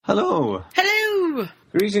Hello. Hello.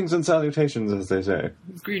 Greetings and salutations, as they say.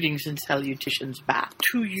 Greetings and salutations back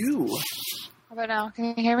to you. How about now? Can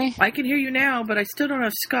you hear me? I can hear you now, but I still don't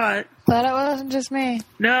have Scott. Glad it wasn't just me.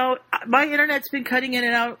 No, my internet's been cutting in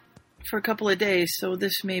and out for a couple of days, so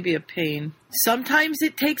this may be a pain. Sometimes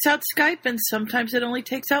it takes out Skype, and sometimes it only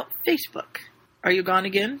takes out Facebook. Are you gone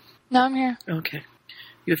again? No, I'm here. Okay.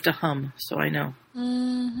 You have to hum, so I know.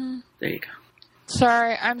 Mm-hmm. There you go.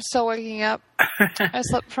 Sorry, I'm still waking up. I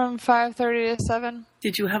slept from 5:30 to 7.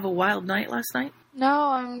 Did you have a wild night last night? No,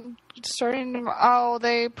 I'm starting to... Oh,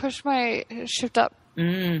 they pushed my shift up.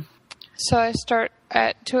 So I start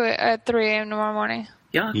at 3 a.m. tomorrow morning.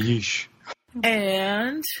 Yuck. Yeesh.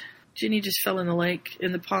 And Ginny just fell in the lake,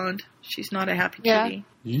 in the pond. She's not a happy kitty.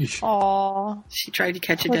 Yeesh. Aw. She tried to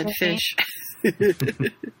catch a Poor dead Ginny.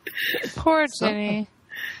 fish. Poor Jenny.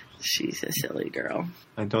 She's a silly girl.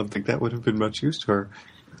 I don't think that would have been much use to her.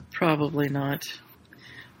 Probably not.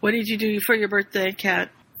 What did you do for your birthday,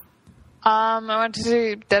 Kat? I went to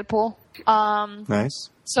see Deadpool.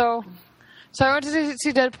 Nice. So I went to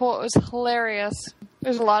see Deadpool. It was hilarious. It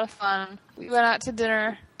was a lot of fun. We went out to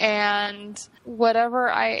dinner, and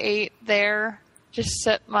whatever I ate there just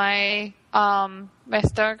set my my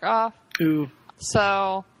stomach off. Ooh.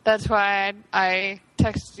 So that's why I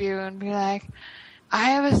texted you and be like,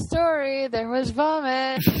 I have a story. There was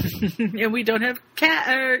vomit. And we don't have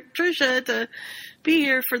Trisha to be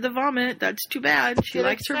here for the vomit. That's too bad. She Get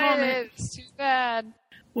likes her excited. vomit. It's too bad.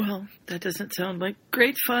 Well, that doesn't sound like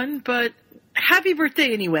great fun, but happy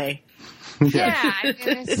birthday anyway. Yeah. I mean,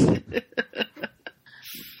 it's,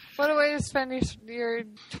 what a way to spend your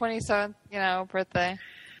 27th, birthday.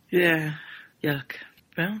 Yeah. Yuck.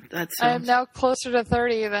 Well, that I'm sounds... now closer to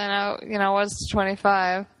 30 than I, was to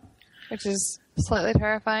 25, which is slightly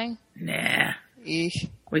terrifying. Nah. Eesh.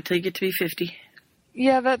 Wait till you get to be 50.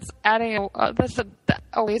 Yeah, that's adding that's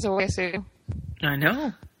a ways away, Sue. I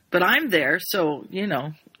know. But I'm there, so,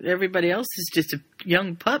 everybody else is just a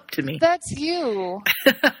young pup to me. That's you.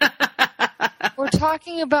 We're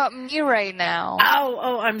talking about me right now.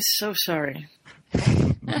 Oh, I'm so sorry.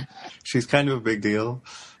 She's kind of a big deal.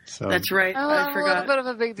 So. That's right. I'm I a forgot little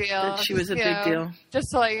bit of a big deal. that she was a big deal. Just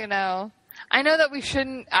to let you know. I know that we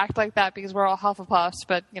shouldn't act like that because we're all Hufflepuffs,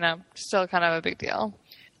 but, still kind of a big deal.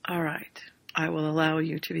 All right. I will allow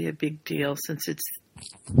you to be a big deal since it's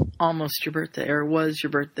almost your birthday, or was your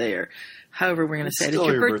birthday, or however we're going to say it. It's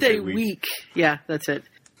your birthday week. Yeah, that's it.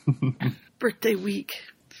 Birthday week.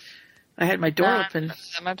 I had my door open. Not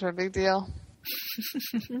that much of a big deal.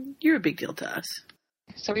 You're a big deal to us.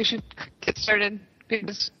 So we should get started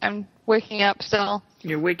because I'm waking up still.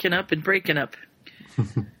 You're waking up and breaking up.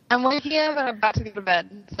 I'm waking up and I'm about to go to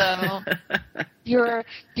bed. So you're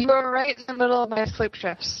right in the middle of my sleep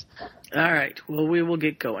shifts. All right. Well, we will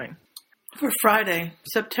get going. For Friday,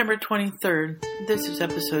 September 23rd, this is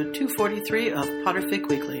episode 243 of Potterfic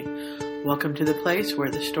Weekly. Welcome to the place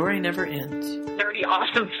where the story never ends. Dirty,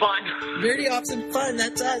 awesome fun. Dirty, awesome fun.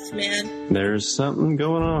 That's us, man. There's something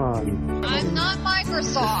going on. I'm not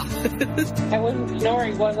Microsoft. I wasn't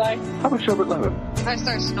snoring, was I? How about Sherbert Lemon? If I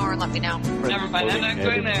start snoring, let me know. Never mind. I'm not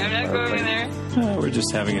going there. I'm not going there. We're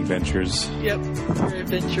just having adventures. Yep. We're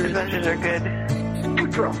adventurous. Adventures are good.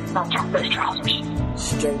 Good girl. Now drop those trousers.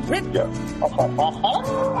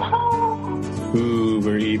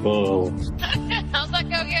 Uber evil. How's that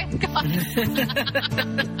go again?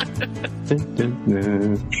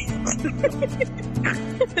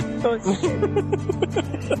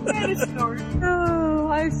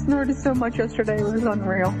 I snorted so much yesterday. It was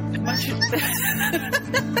unreal.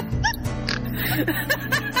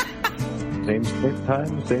 Same Snape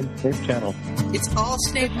time, same Snape channel. It's all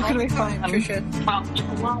Snape all the time, Trisha.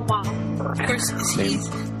 Wow. Of course, he's...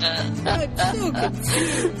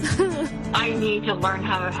 I need to learn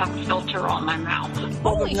how to have filter on my mouth.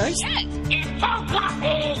 Holy nice. shit! It's so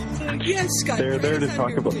fluffy. Yes, Scott. They're there to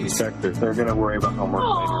talk about the sector. They're going to worry about homework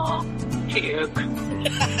Oh, puke. later.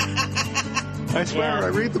 I swear, I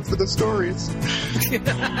read them for the stories.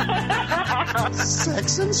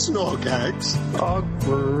 Sex and snorkags.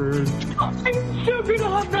 Awkward. I'm so gonna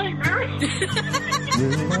have nightmares.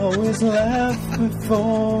 You'll always laugh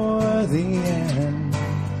before the end.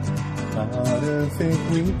 Potterfic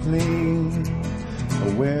Weekly,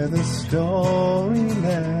 where the story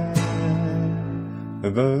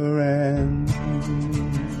never ends.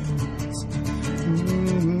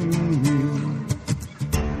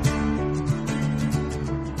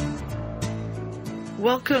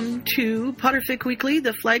 Welcome to Potterfic Weekly,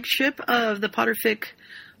 the flagship of the Potterfic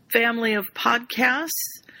family of podcasts.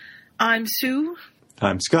 I'm Sue.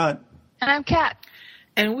 I'm Scott. And I'm Kat.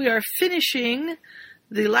 And we are finishing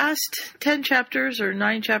the last 10 chapters or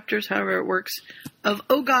 9 chapters, however it works, of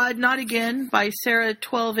Oh God, Not Again by Sarah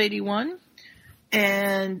 1281.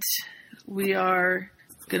 And we are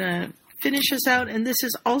going to finish this out. And this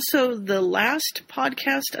is also the last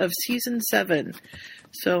podcast of season 7.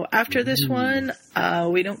 So after this one,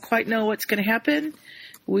 we don't quite know what's going to happen.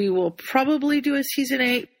 We will probably do a season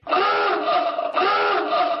 8.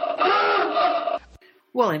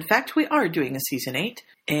 Well, in fact, we are doing a season 8,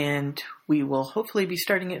 and we will hopefully be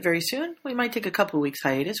starting it very soon. We might take a couple of weeks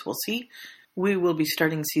hiatus. We'll see. We will be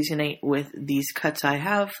starting season 8 with These Cuts I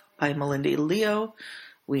Have by Melinda Leo.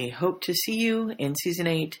 We hope to see you in season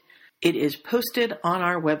 8. It is posted on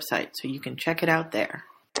our website, so you can check it out there.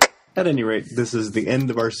 At any rate, this is the end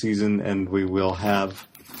of our season, and we will have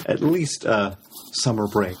at least a summer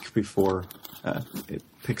break before it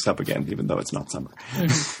picks up again, even though it's not summer.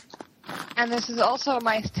 And this is also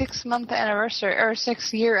my 6-month anniversary, or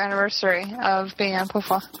 6-year anniversary of being on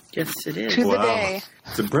Pufa. Yes, it is. To the day.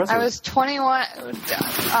 It's impressive. I was 21,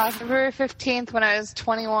 February 15th when I was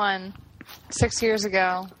 21, 6 years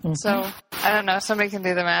ago. Mm-hmm. So, I don't know, somebody can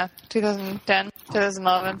do the math. 2010,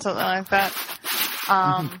 2011, something like that.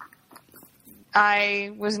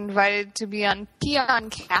 I was invited to be on Peon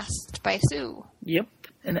Cast by Sue. Yep.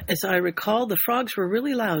 And as I recall, the frogs were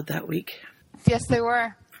really loud that week. Yes, they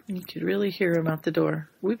were. You could really hear them out the door.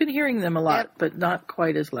 We've been hearing them a lot, but not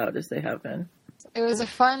quite as loud as they have been. It was a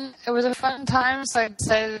fun time, so I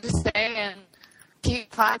decided to stay and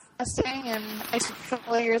keep podcasting, and I took a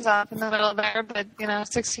couple of years off in the middle there, but,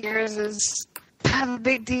 6 years is kind of a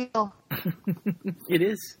big deal. It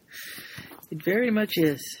is. It very much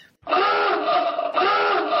is.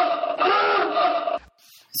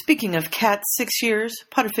 Speaking of cats, 6 years,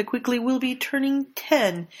 Potterfic Weekly will be turning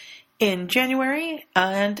 10 in January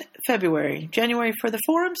and February. January for the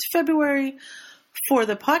forums, February for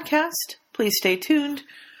the podcast. Please stay tuned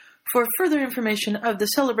for further information of the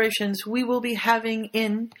celebrations we will be having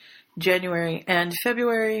in January and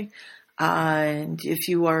February. And if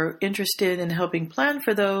you are interested in helping plan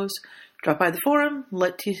for those, drop by the forum,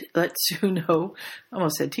 let Sue know. I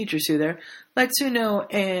almost said Teacher Sue there. Let Sue know,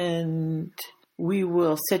 and we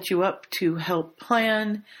will set you up to help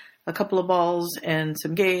plan a couple of balls and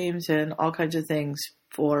some games and all kinds of things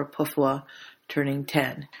for Puffwa turning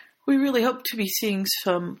 10. We really hope to be seeing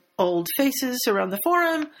some old faces around the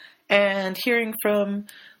forum and hearing from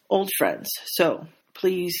old friends. So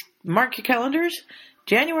please mark your calendars,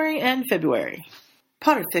 January and February.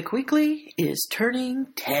 Potterfic Weekly is turning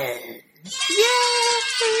 10. Yay!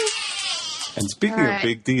 And speaking of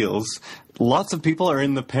big deals, lots of people are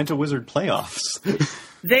in the Penta-Wizard playoffs.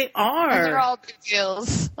 They are. And they're all big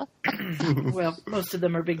deals. Well, most of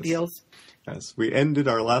them are big deals. Yes, we ended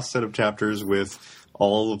our last set of chapters with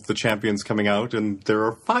all of the champions coming out, and there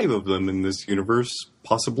are 5 of them in this universe,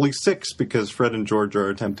 possibly 6, because Fred and George are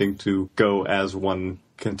attempting to go as one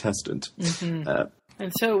contestant. Mm-hmm.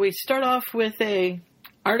 And so we start off with a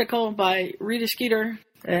article by Rita Skeeter,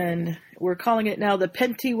 and we're calling it now the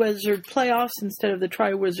Penta-Wizard Playoffs instead of the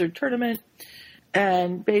Tri-Wizard Tournament.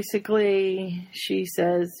 And basically, she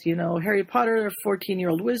says, Harry Potter, a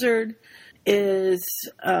 14-year-old wizard, is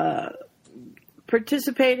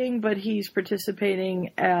participating, but he's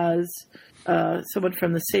participating as someone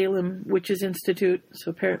from the Salem Witches Institute.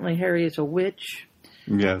 So apparently Harry is a witch.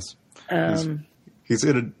 Yes. He's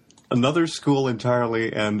in another school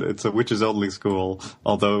entirely, and it's a witches-only school,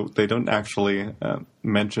 although they don't actually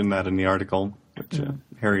mention that in the article, which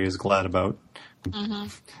Harry is glad about. Mm-hmm.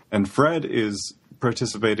 And Fred is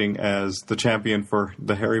participating as the champion for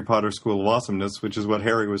the Harry Potter School of Awesomeness, which is what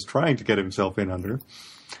Harry was trying to get himself in under.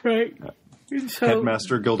 Right. So,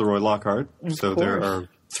 Headmaster Gilderoy Lockhart. So there are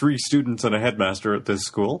 3 students and a headmaster at this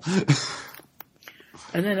school.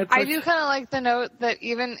 And then, of course, I do kind of like the note that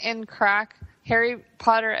even in crack, Harry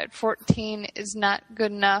Potter at 14 is not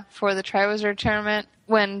good enough for the Triwizard Tournament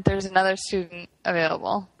when there's another student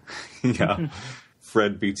available. Yeah.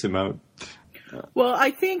 Fred beats him out. Well,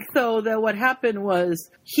 I think, though, that what happened was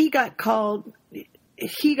he got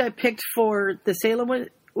picked for the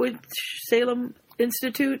Salem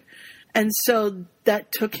Institute, and so that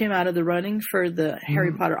took him out of the running for the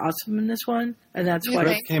Harry Potter Awesomeness one, and that's why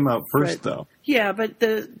Fred came out first, though. Yeah, but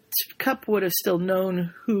the cup would have still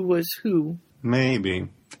known who was who. Maybe.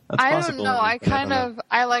 That's I possible. don't know.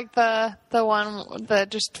 I like the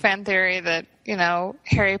just fan theory that,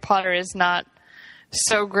 Harry Potter is not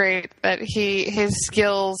so great that his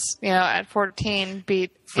skills, at 14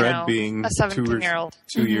 beat, Fred being a 17-year-old.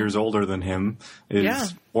 2 years older than him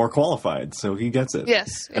is more qualified, so he gets it.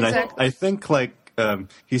 Yes, and exactly. I think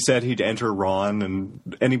he said he'd enter Ron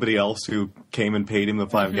and anybody else who came and paid him the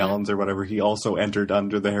 5 gallons or whatever. He also entered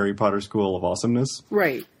under the Harry Potter School of Awesomeness.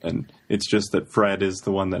 Right. And it's just that Fred is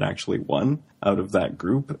the one that actually won out of that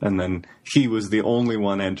group. And then he was the only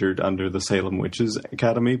one entered under the Salem Witches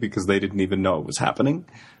Academy because they didn't even know it was happening.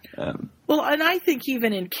 Well, and I think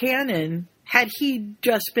even in canon, had he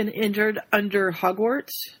just been entered under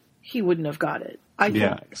Hogwarts, he wouldn't have got it. I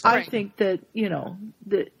think that,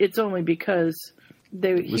 that it's only because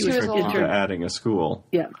he was adding a school.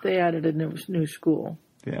 Yeah, they added a new school.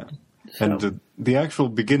 Yeah. So. And the actual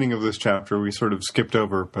beginning of this chapter we sort of skipped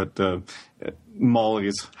over, but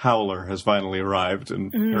Molly's howler has finally arrived,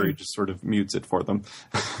 and Harry just sort of mutes it for them.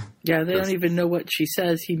 Yeah, they don't even know what she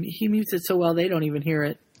says. He mutes it so well they don't even hear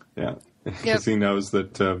it. Yeah, because he knows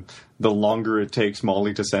that the longer it takes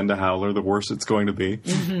Molly to send a howler, the worse it's going to be.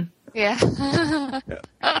 Mm-hmm. Yeah.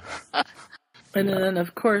 And then,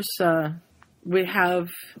 of course, we have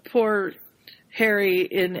poor Harry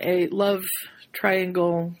in a love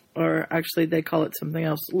triangle, or actually they call it something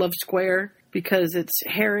else, love square, because it's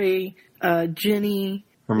Harry, Ginny,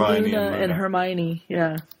 Hermione, Luna, and Hermione.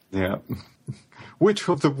 Yeah. Yeah. Which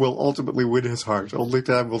of them will ultimately win his heart? Only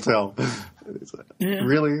time will tell. Yeah.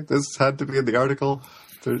 Really? This had to be in the article?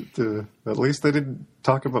 At least they didn't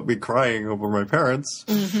talk about me crying over my parents.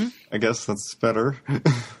 Mm-hmm. I guess that's better.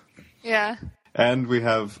 Yeah. And we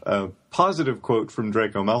have a positive quote from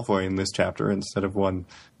Draco Malfoy in this chapter instead of one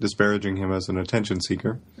disparaging him as an attention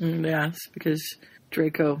seeker. Yes, because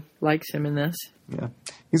Draco likes him in this. Yeah.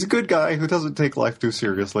 He's a good guy who doesn't take life too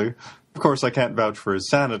seriously. Of course, I can't vouch for his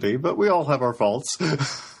sanity, but we all have our faults.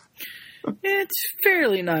 It's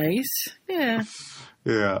fairly nice. Yeah.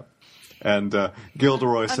 Yeah. And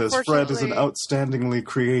Gilderoy says, Fred is an outstandingly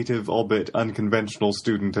creative, albeit unconventional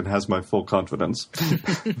student and has my full confidence.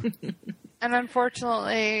 And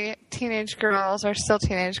unfortunately, teenage girls are still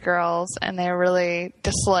teenage girls, and they really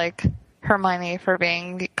dislike Hermione for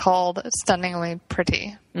being called stunningly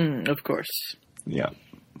pretty. Of course. Yeah.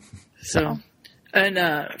 So, and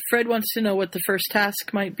Fred wants to know what the first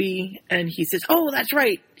task might be, and he says, oh, that's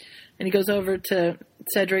right. And he goes over to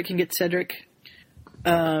Cedric and gets Cedric,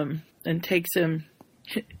 and takes him.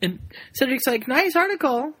 And Cedric's like, nice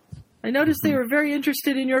article. I noticed they were very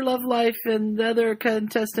interested in your love life and the other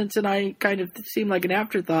contestants, and I kind of seemed like an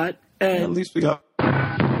afterthought. And at least we got...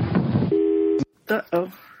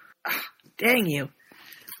 Uh-oh. Oh, dang you.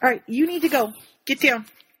 All right, you need to go. Get down.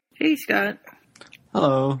 Hey, Scott.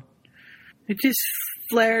 Hello. It just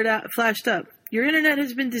flashed up. Your internet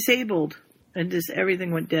has been disabled. And just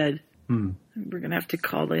everything went dead. We're going to have to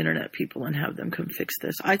call the internet people and have them come fix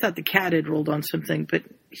this. I thought the cat had rolled on something, but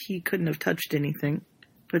he couldn't have touched anything.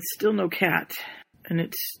 But still no cat. And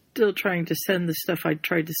it's still trying to send the stuff I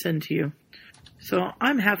tried to send to you. So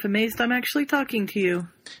I'm half amazed I'm actually talking to you.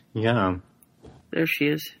 Yeah. There she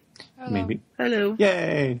is. Hello. Maybe. Hello.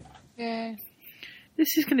 Yay. Yay.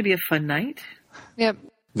 This is going to be a fun night. Yep.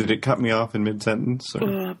 Did it cut me off in mid-sentence?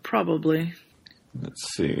 Probably.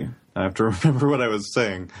 Let's see. I have to remember what I was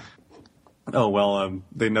saying. Oh, well,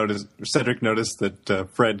 Cedric noticed that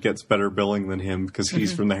Fred gets better billing than him because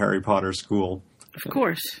he's from the Harry Potter school. Of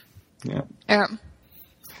course. Yeah. Yeah.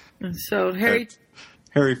 And so Harry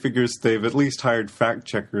figures they've at least hired fact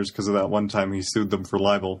checkers because of that one time he sued them for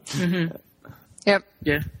libel. Mm-hmm. Yep.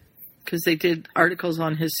 Yeah. Because they did articles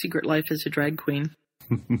on his secret life as a drag queen.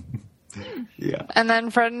 Yeah. And then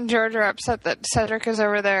Fred and George are upset that Cedric is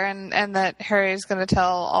over there and that Harry is going to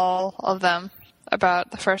tell all of them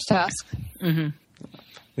about the first task. Mm-hmm.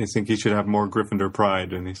 They think he should have more Gryffindor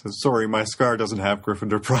pride, and he says, sorry, my scar doesn't have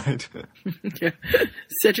Gryffindor pride. Yeah.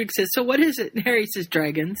 Cedric says, so what is it? And Harry says,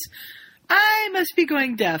 dragons. I must be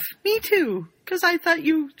going deaf. Me too, because I thought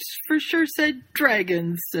you for sure said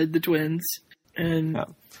dragons, said the twins. And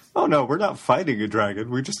oh no, we're not fighting a dragon.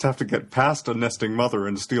 We just have to get past a nesting mother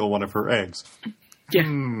and steal one of her eggs. Yeah,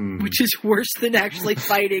 which is worse than actually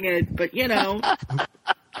fighting it, but you know.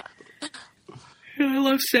 I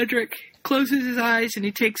love Cedric. Closes his eyes and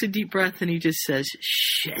he takes a deep breath and he just says,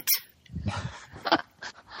 shit.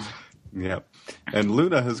 Yep. And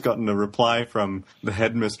Luna has gotten a reply from the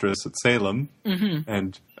headmistress at Salem,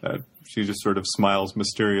 and she just sort of smiles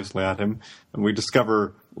mysteriously at him. And we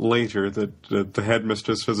discover later that the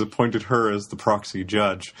headmistress has appointed her as the proxy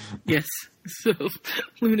judge. Yes. So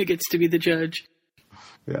Luna gets to be the judge.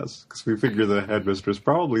 Yes, because we figure the headmistress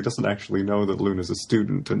probably doesn't actually know that Luna's a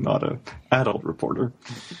student and not an adult reporter.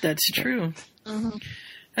 That's true. Mm-hmm.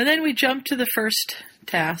 And then we jump to the first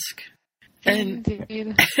task. And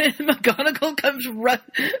McGonagall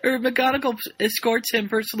McGonagall escorts him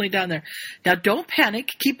personally down there. Now, don't panic.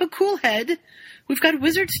 Keep a cool head. We've got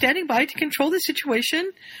wizards standing by to control the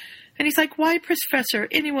situation. And he's like, why, Professor?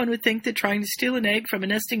 Anyone would think that trying to steal an egg from a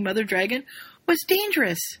nesting mother dragon was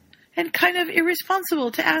dangerous and kind of irresponsible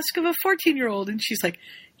to ask of a 14-year-old. And she's like,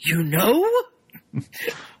 you know?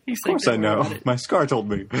 Of course I know. My Scar told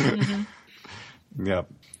me. Mm-hmm. Yeah.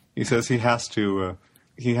 He says he has to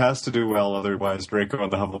do well, otherwise Draco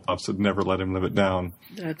and the Hufflepuffs would never let him live it down.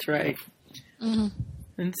 That's right. Mm-hmm.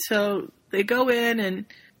 And so they go in, and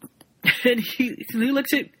he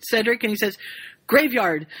looks at Cedric and he says,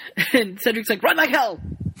 graveyard. And Cedric's like, run like hell.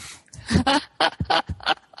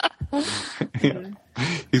 Yeah.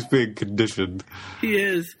 He's being conditioned. He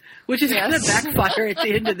is. Which is going to backfire at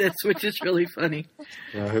the end of this, which is really funny.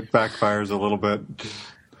 Yeah, it backfires a little bit.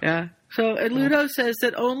 Yeah. So, and Ludo says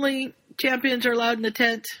that only champions are allowed in the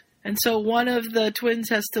tent, and so one of the twins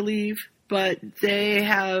has to leave, but they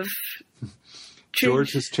have...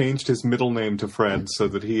 George has changed his middle name to Fred so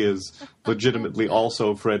that he is legitimately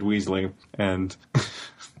also Fred Weasley and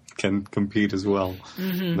can compete as well.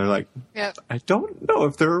 Mm-hmm. And they're like, yep. I don't know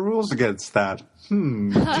if there are rules against that.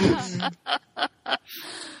 And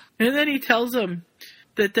then he tells them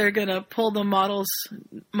that they're going to pull the model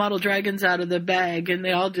dragons out of the bag, and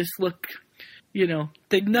they all just look,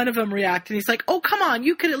 none of them react. And he's like, oh, come on,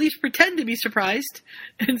 you could at least pretend to be surprised.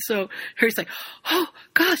 And so Harry's like, oh,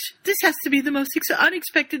 gosh, this has to be the most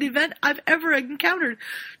unexpected event I've ever encountered.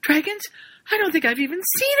 Dragons? I don't think I've even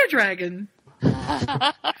seen a dragon.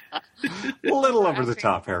 A little over the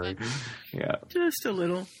top, Harry. Yeah. Just a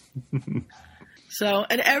little. So,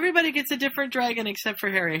 and everybody gets a different dragon except for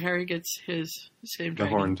Harry. Harry gets his same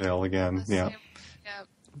dragon. The Horntail again, yeah.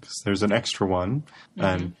 Because there's an extra one. Mm-hmm.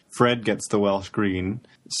 And Fred gets the Welsh Green,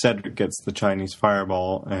 Cedric gets the Chinese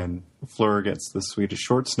Fireball, and Fleur gets the Swedish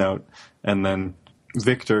Short Snout, and then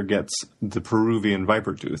Victor gets the Peruvian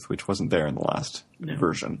Viper Tooth, which wasn't there in the last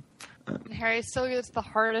version. Harry still gets the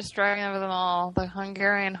hardest dragon of them all, the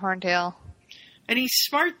Hungarian Horntail. And he's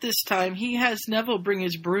smart this time. He has Neville bring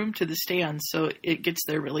his broom to the stand, so it gets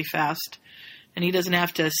there really fast. And he doesn't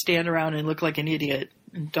have to stand around and look like an idiot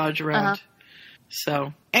and dodge around. Uh-huh.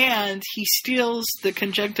 So, and he steals the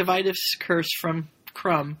conjunctivitis curse from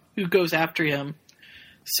Crumb, who goes after him,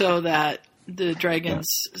 so that the dragon's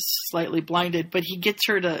slightly blinded. But he gets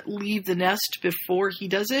her to leave the nest before he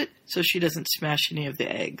does it, so she doesn't smash any of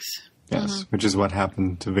the eggs. Yes, which is what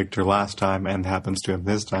happened to Victor last time and happens to him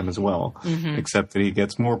this time as well. Mm-hmm. Except that he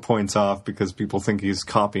gets more points off because people think he's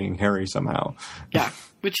copying Harry somehow. Yeah,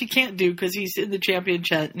 which he can't do because he's in the champion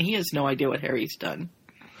chat and he has no idea what Harry's done.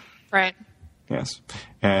 Right. Yes.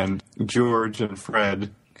 And George and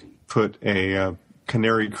Fred put a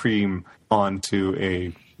canary cream onto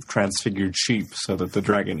a transfigured sheep so that the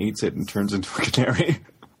dragon eats it and turns into a canary.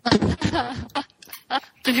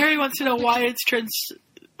 And Harry wants to know why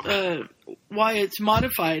it's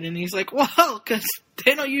modified, and he's like, well, because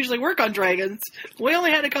they don't usually work on dragons. We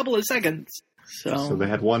only had a couple of seconds. So they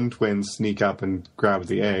had one twin sneak up and grab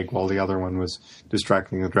the egg while the other one was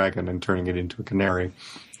distracting the dragon and turning it into a canary.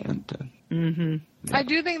 And I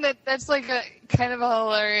do think that's like a kind of a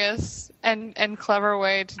hilarious and clever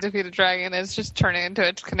way to defeat a dragon is just turning into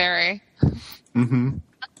a canary. Mm-hmm.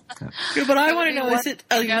 Yeah, but I want to know, is it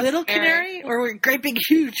a little canary or a great big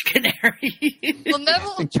huge canary? Well,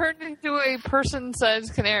 Neville turned into a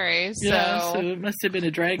person-sized canary, so... Yeah, so it must have been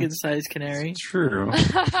a dragon-sized canary. It's true.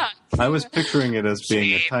 I was picturing it as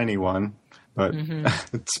being a tiny one, but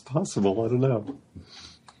it's possible, I don't know.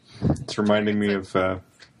 It's reminding me of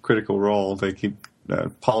Critical Role. They keep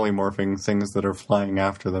polymorphing things that are flying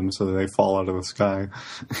after them so that they fall out of the sky.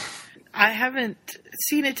 I haven't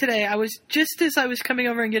seen it today. Just as I was coming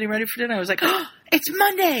over and getting ready for dinner, I was like, oh, it's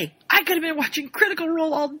Monday! I could have been watching Critical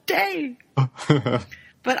Role all day!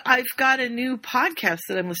 But I've got a new podcast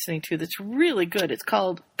that I'm listening to that's really good. It's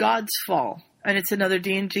called God's Fall, and it's another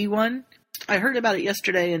D&D one. I heard about it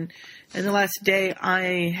yesterday, and in the last day,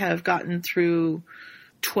 I have gotten through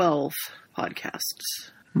 12 podcasts.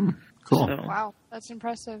 Cool. So, wow, that's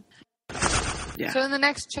impressive. Yeah. So in the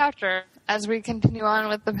next chapter, as we continue on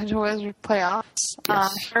with the Pinto Wizard playoffs,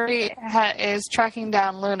 Harry is tracking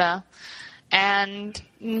down Luna, and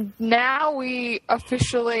now we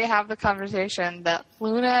officially have the conversation that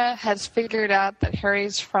Luna has figured out that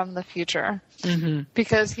Harry's from the future. Mm-hmm.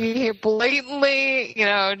 Because he blatantly,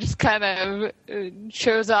 just kind of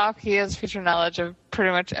shows off he has future knowledge of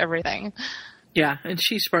pretty much everything. Yeah, and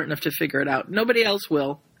she's smart enough to figure it out. Nobody else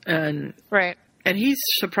will. Right. And he's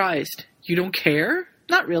surprised. You don't care?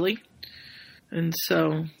 Not really. And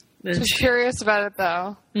so She's curious about it,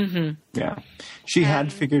 though. Mm-hmm. Yeah. She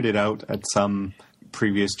had figured it out at some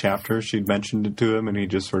previous chapter. She'd mentioned it to him, and he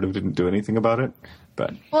just sort of didn't do anything about it.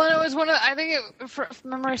 But well, and it was if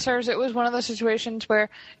memory serves, it was one of those situations where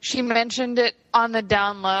she mentioned it on the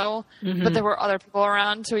down low, but there were other people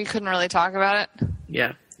around, so he couldn't really talk about it.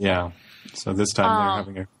 Yeah. Yeah. So this time they're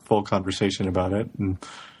having a full conversation about it, and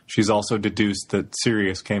she's also deduced that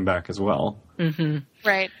Sirius came back as well. Mm-hmm.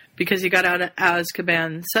 Right. Because he got out of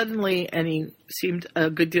Azkaban suddenly, and he seemed a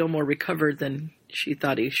good deal more recovered than she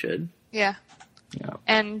thought he should. Yeah. Yeah.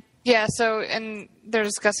 And and they're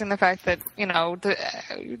discussing the fact that,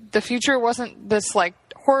 the future wasn't this like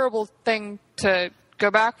horrible thing to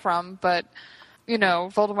go back from, but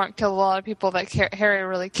Voldemort killed a lot of people that Harry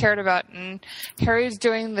really cared about, and Harry's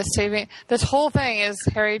doing the saving. This whole thing is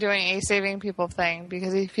Harry doing a saving people thing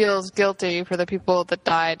because he feels guilty for the people that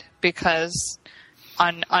died because,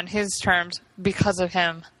 on his terms, because of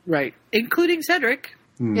him. Right, including Cedric.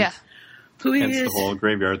 Yeah. Who he Hence is. the whole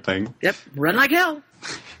graveyard thing. Yep, run like hell.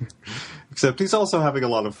 Except he's also having a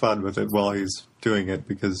lot of fun with it while he's doing it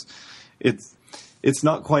because it's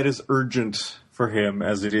not quite as urgent for him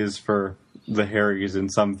as it is for the Harrys in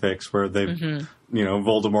some fics where they've,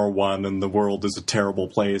 Voldemort won and the world is a terrible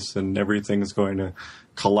place and everything's going to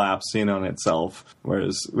collapse in on itself.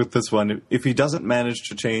 Whereas with this one, if he doesn't manage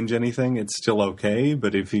to change anything, it's still okay.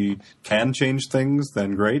 But if he can change things,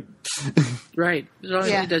 then great. Right. As long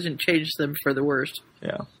as he doesn't change them for the worst.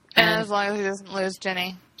 Yeah. And as long as he doesn't lose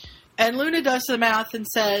Ginny. And Luna does the math and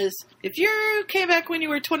says, if you came back when you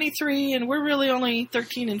were 23 and we're really only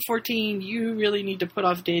 13 and 14, you really need to put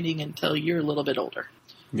off dating until you're a little bit older.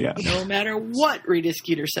 Yeah. No matter what Rita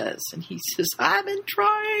Skeeter says. And he says, I've been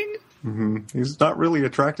trying. Mm-hmm. He's not really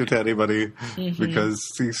attracted to anybody because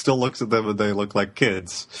he still looks at them and they look like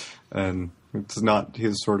kids. And it's not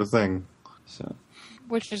his sort of thing. So.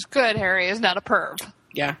 Which is good. Harry is not a perv.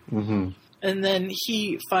 Yeah. Mm-hmm. And then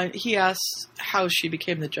he asks how she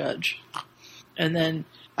became the judge. And then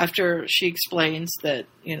after she explains that,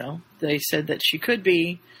 they said that she could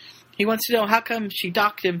be, he wants to know how come she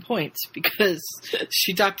docked him points, because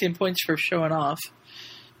she docked him points for showing off.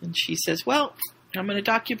 And she says, well, I'm going to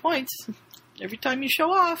dock you points every time you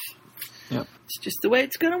show off. Yep. It's just the way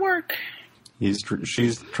it's going to work.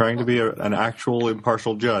 She's trying to be an actual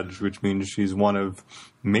impartial judge, which means she's one of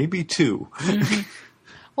maybe two.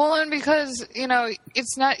 Well, and because,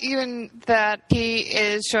 it's not even that he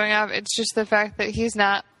is showing off, it's just the fact that he's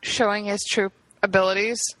not showing his true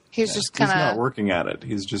abilities. He's just kind of... He's not working at it.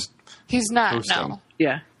 He's not, coasting. no.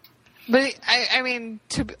 Yeah. But, I mean,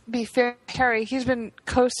 to be fair, Harry, he's been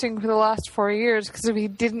coasting for the last 4 years, because if he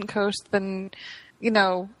didn't coast, then,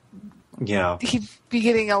 Yeah. he'd be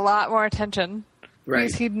getting a lot more attention. Right.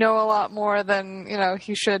 Because he'd know a lot more than,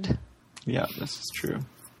 he should. Yeah, this is true.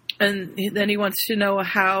 And then he wants to know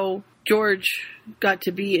how George got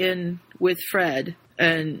to be in with Fred.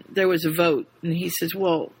 And there was a vote. And he says,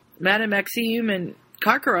 well, Madame Maxime and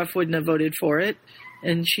Karkaroff wouldn't have voted for it.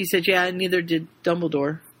 And she said, yeah, neither did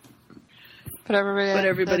Dumbledore. But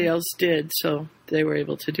everybody else did, so they were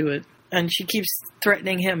able to do it. And she keeps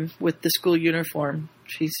threatening him with the school uniform.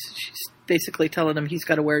 She's basically telling him he's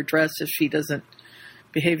got to wear a dress if she doesn't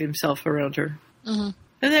behave himself around her. Mm-hmm.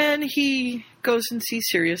 And then he goes and sees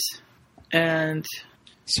Sirius. And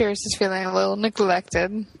Sirius is feeling a little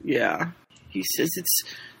neglected. Yeah. He says, it's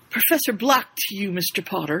Professor Black to you, Mr.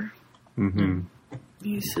 Potter. Mm-hmm.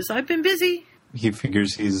 He says, I've been busy. He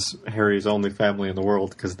figures he's Harry's only family in the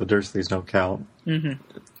world because the Dursleys don't count. Mm-hmm.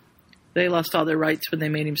 They lost all their rights when they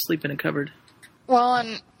made him sleep in a cupboard. Well,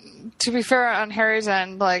 and to be fair, on Harry's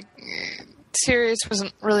end, Sirius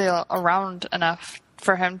wasn't really around enough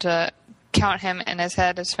for him to count him in his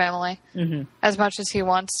head as family. Mm-hmm. As much as he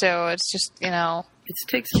wants to. It's just, It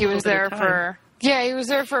takes he was there for... Yeah, he was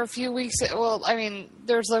there for a few weeks. Well, I mean,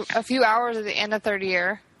 there's a few hours at the end of third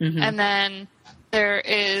year. Mm-hmm. And then there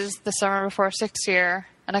is the summer before sixth year.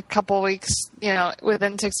 And a couple weeks,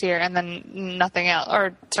 within sixth year. And then nothing else.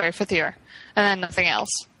 Or, sorry, fifth year. And then nothing else.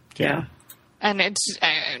 Yeah. And it's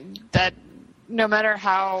that no matter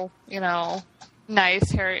how, nice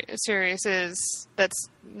Sirius is, that's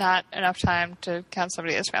not enough time to count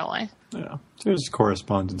somebody as family. Yeah. There's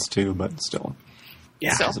correspondence too, but still.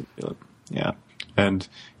 Yeah. Doesn't feel it. Yeah. And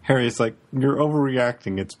Harry's like, you're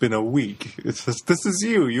overreacting. It's been a week. It's just, this is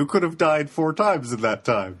you. You could have died 4 times in that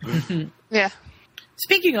time. Yeah.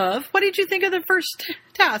 Speaking of, what did you think of the first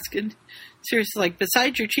task? And Sirius is like,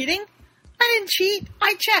 besides your cheating? I didn't cheat.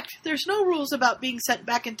 I checked. There's no rules about being sent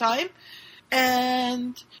back in time.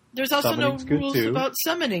 And there's also no rules about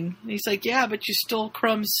summoning. And he's like, yeah, but you stole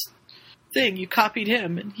Crumb's thing. You copied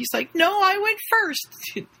him. And he's like, no, I went first.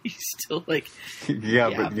 He's still like...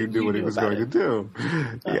 Yeah, but you knew what he was going to do.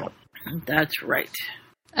 Yeah. That's right.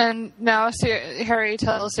 And now Harry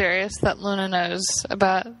tells Sirius that Luna knows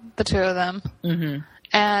about the two of them. Mm-hmm.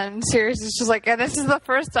 And Sirius is just like, yeah, this is the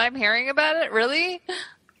first time hearing about it? Really?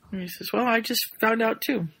 And he says, well, I just found out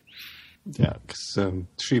too. Yeah, because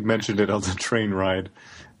she mentioned it on the train ride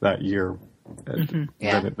that year. And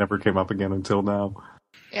then it never came up again until now.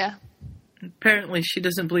 Yeah. Apparently she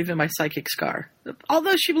doesn't believe in my psychic scar.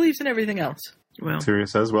 Although she believes in everything else. Well,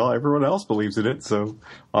 Sirius says, well, everyone else believes in it, so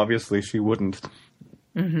obviously she wouldn't.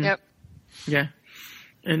 Mm-hmm. Yep. Yeah.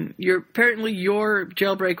 And apparently your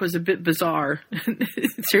jailbreak was a bit bizarre.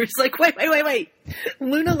 Sirius like, wait.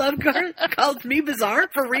 Luna Loveguard called me bizarre?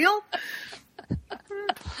 For real?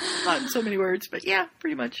 Not in so many words, but yeah,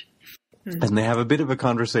 pretty much. And they have a bit of a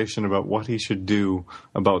conversation about what he should do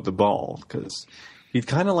about the ball, because he'd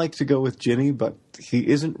kind of like to go with Ginny, but he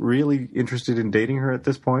isn't really interested in dating her at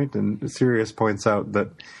this point. And Sirius points out that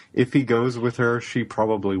if he goes with her, she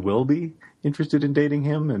probably will be interested in dating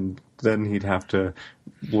him, and then he'd have to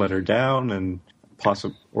let her down and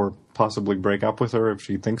possibly break up with her if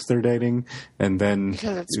she thinks they're dating, and then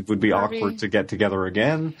it would be awkward to get together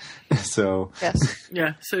again. So yes.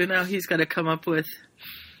 Yeah, so now he's got to come up with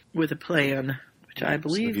a plan, which I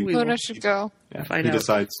believe Luna should go. Yeah, he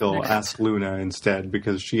decides he'll ask Luna instead,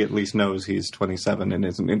 because she at least knows he's 27 and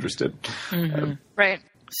isn't interested. Mm-hmm. Right.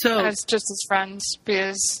 So and it's just as friends,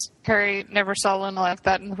 because Harry never saw Luna like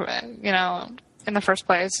that, in the first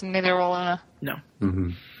place, and neither will Luna. No.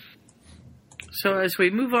 Mm-hmm. So as we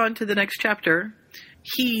move on to the next chapter,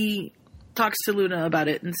 he talks to Luna about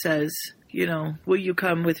it and says, will you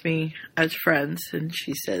come with me as friends? And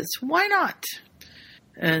she says, why not?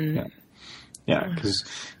 And yeah, because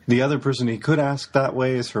the other person he could ask that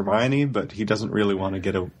way is Hermione, but he doesn't really want to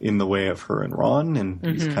get in the way of her and Ron, and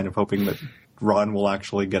he's kind of hoping that Ron will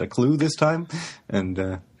actually get a clue this time.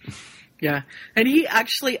 And yeah, and he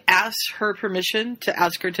actually asks her permission to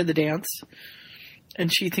ask her to the dance, and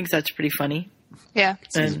she thinks that's pretty funny. Yeah,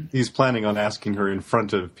 and he's planning on asking her in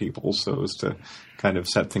front of people so as to kind of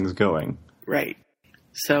set things going. Right.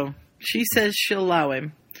 So she says she'll allow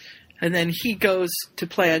him. And then he goes to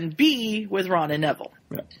plan B with Ron and Neville.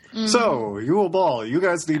 Yeah. Mm-hmm. So, Yule Ball, you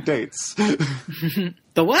guys need dates. The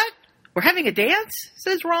what? We're having a dance?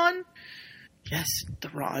 Says Ron. Yes, the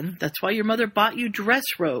Ron. That's why your mother bought you dress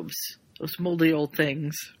robes. Those moldy old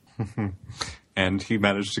things. And he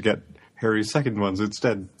managed to get Harry's second ones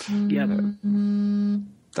instead. Yeah.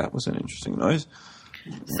 That was an interesting noise.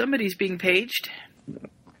 Somebody's being paged.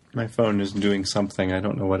 My phone is doing something. I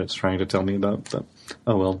don't know what it's trying to tell me about, but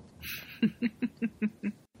oh well.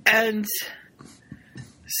 And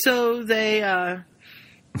so they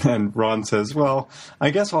and Ron says, well,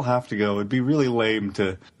 I guess I'll have to go. It'd be really lame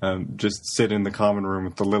to just sit in the common room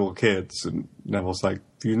with the little kids. And Neville's like,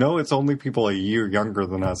 it's only people a year younger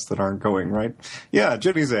than us that aren't going, right? Yeah,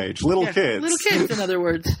 Ginny's age. Little kids. Little kids, in other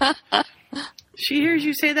words. She hears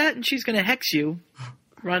you say that and she's going to hex you.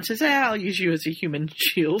 Ron says, I'll use you as a human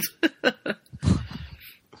shield.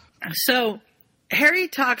 So Harry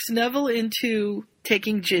talks Neville into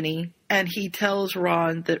taking Ginny, and he tells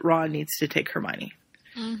Ron that Ron needs to take Hermione.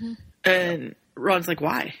 Mm-hmm. And Ron's like,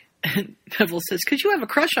 why? And Neville says, because you have a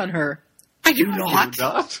crush on her. I do not.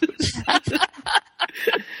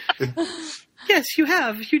 Yes, you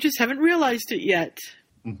have. You just haven't realized it yet.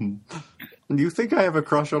 Mm-hmm. You think I have a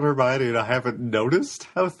crush on Hermione and I haven't noticed?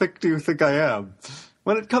 How thick do you think I am?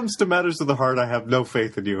 When it comes to matters of the heart, I have no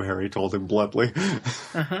faith in you, Harry told him bluntly.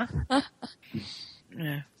 Uh-huh.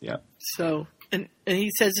 Yeah. So, and he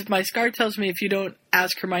says, if my scar tells me if you don't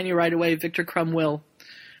ask Hermione right away, Victor Crumb will.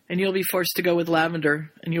 And you'll be forced to go with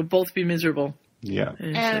Lavender, and you'll both be miserable. Yeah.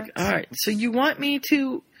 And it's like, all right, so you want me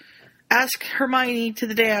to ask Hermione to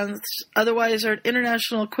the dance, otherwise our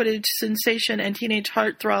international Quidditch sensation and teenage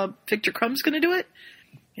heartthrob Victor Crumb's going to do it?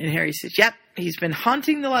 And Harry says, yep, he's been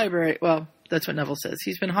haunting the library. Well, that's what Neville says.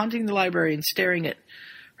 He's been haunting the library and staring at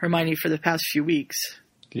Hermione for the past few weeks.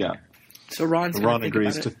 Yeah. So Ron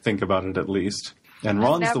agrees to think about it at least. And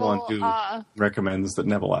Ron's Neville, the one who recommends that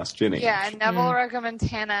Neville ask Ginny. Yeah, and Neville recommends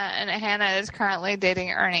Hannah, and Hannah is currently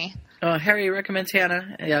dating Ernie. Oh, Harry recommends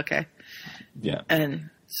Hannah? Yeah, okay. Yeah.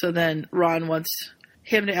 And so then Ron wants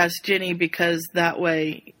him to ask Ginny because that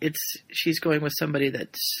way she's going with somebody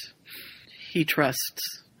that he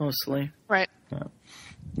trusts mostly. Right. Yeah.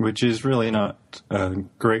 Which is really not a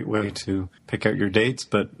great way to pick out your dates,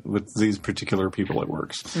 but with these particular people it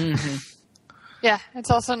works. Mm-hmm. Yeah, it's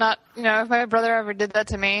also not, if my brother ever did that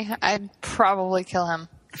to me, I'd probably kill him.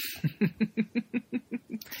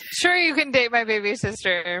 sure you can date my baby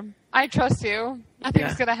sister. I trust you.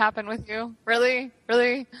 Nothing's going to happen with you. Really?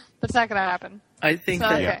 Really? That's not going to happen. I think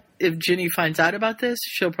that if Ginny finds out about this,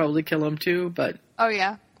 she'll probably kill him too, but... Oh,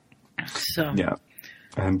 yeah. So... Yeah.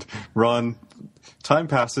 And Ron... Time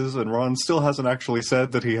passes, and Ron still hasn't actually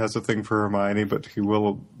said that he has a thing for Hermione, but he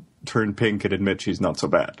will turn pink and admit she's not so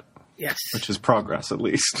bad. Yes. Which is progress, at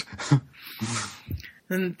least.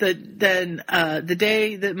 And then the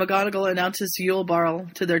day that McGonagall announces Yule Ball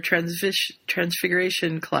to their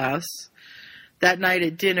Transfiguration class, that night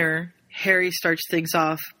at dinner, Harry starts things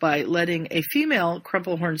off by letting a female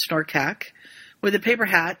Crumplehorn Snorkack with a paper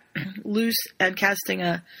hat loose and casting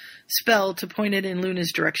a spell to point it in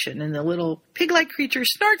Luna's direction. And the little pig-like creature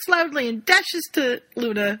snorts loudly and dashes to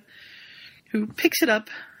Luna, who picks it up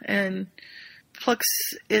and plucks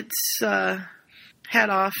its hat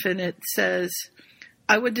off, and it says,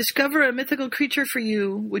 "I would discover a mythical creature for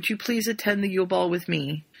you. Would you please attend the Yule Ball with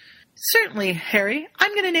me?" "Certainly, Harry.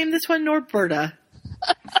 I'm going to name this one Norberta."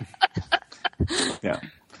 Yeah.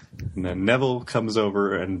 And then Neville comes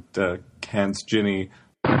over and hands Ginny...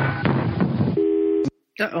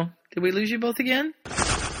 Uh-oh. Did we lose you both again?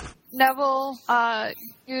 Neville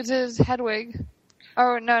uses Hedwig.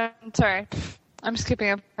 Oh, no, I'm sorry. I'm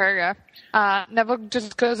skipping a paragraph. Neville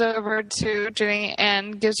just goes over to Ginny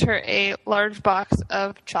and gives her a large box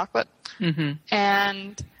of chocolate. Mm-hmm.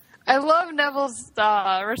 And I love Neville's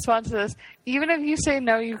response to this. "Even if you say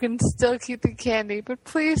no, you can still keep the candy, but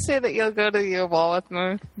please say that you'll go to the Yule Ball with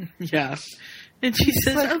me." Yeah. And she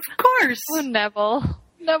says, "Of course." Oh, Neville.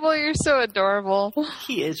 Neville, you're so adorable.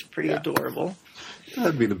 He is pretty adorable.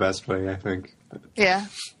 That'd be the best way, I think. Yeah.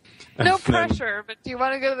 No pressure, but do you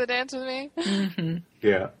want to go to the dance with me? Mm-hmm.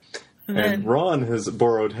 Yeah. And Ron has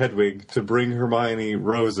borrowed Hedwig to bring Hermione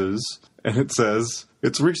roses, and it says,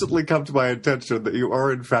 "It's recently come to my attention that you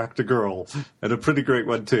are in fact a girl, and a pretty great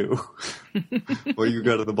one too. Will you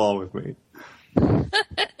go to the ball with me?"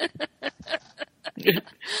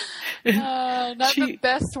 Not the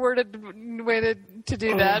best worded way to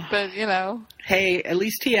do that, but, you know. Hey, at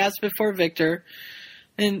least he asked before Victor.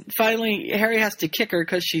 And finally, Harry has to kick her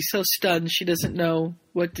because she's so stunned she doesn't know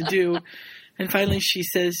what to do. And finally she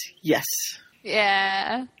says yes.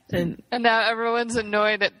 Yeah. And now everyone's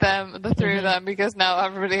annoyed at them, the three of them, because now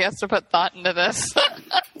everybody has to put thought into this.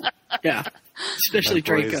 Yeah. Especially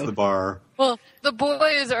Draco. Raise the bar. Well, the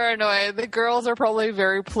boys are annoyed. The girls are probably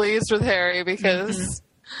very pleased with Harry because... Mm-hmm.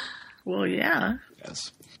 Well, yeah.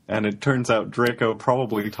 Yes. And it turns out Draco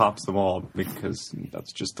probably tops them all because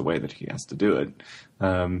that's just the way that he has to do it.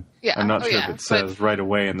 I'm not sure if it says right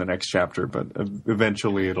away in the next chapter, but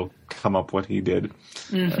eventually it'll come up what he did.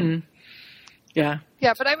 Mm-hmm. Yeah.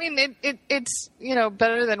 Yeah, but I mean, it's, you know,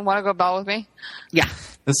 better than Want to Go Ball with Me. Yeah.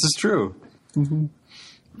 This is true. Mm-hmm.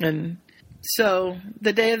 And so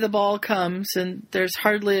the day of the ball comes, and there's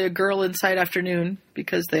hardly a girl in sight afternoon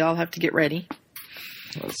because they all have to get ready.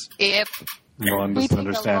 Yep. Ron doesn't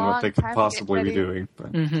understand what they could possibly be doing.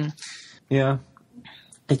 But yeah.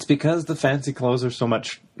 It's because the fancy clothes are so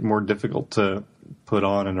much more difficult to put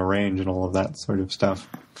on and arrange and all of that sort of stuff.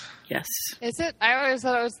 Yes. Is it? I always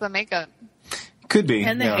thought it was the makeup. Could be.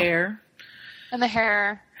 And the hair. And the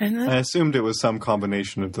hair. I assumed it was some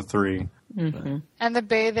combination of the three. Mm-hmm. And the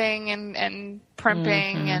bathing and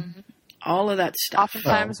primping and... all of that stuff.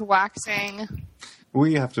 Oftentimes waxing.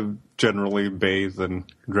 We have to generally bathe and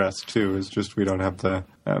dress, too. It's just we don't have the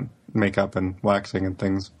makeup and waxing and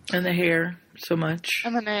things. And the hair, so much.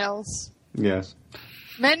 And the nails. Yes.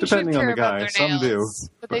 Men depending should care on the guy. about their nails, some do.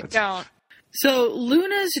 but they don't. So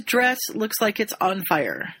Luna's dress looks like it's on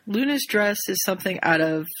fire. Luna's dress is something out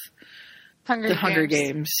of the Hunger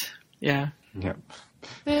Games. Yeah. Yep.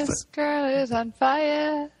 This girl is on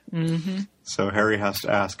fire. Mm-hmm. So Harry has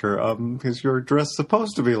to ask her, is your dress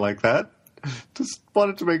supposed to be like that? Just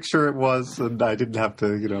wanted to make sure it was, and I didn't have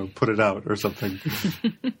to, put it out or something.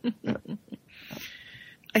 Yeah.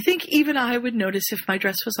 I think even I would notice if my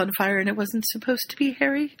dress was on fire and it wasn't supposed to be,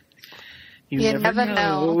 Harry. You never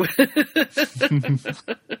know.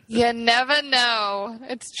 You never know.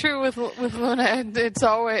 It's true with Luna. It's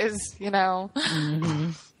always,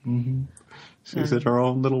 Mm-hmm. Mm-hmm. She's in her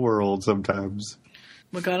own little world sometimes.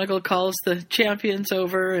 McGonagall calls the champions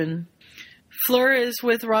over, and Fleur is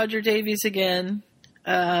with Roger Davies again.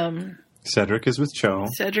 Cedric is with Cho.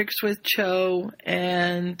 Cedric's with Cho,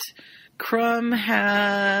 and Crumb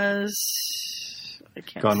has...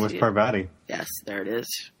 gone with Parvati. Yes, there it is.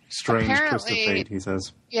 Strange twist of fate, he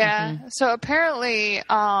says. Yeah. Mm-hmm. So apparently,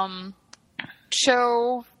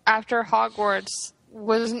 Cho, after Hogwarts,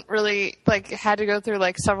 wasn't really, had to go through,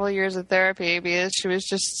 several years of therapy because she was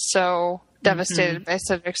just so devastated by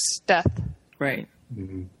Cedric's death. Right.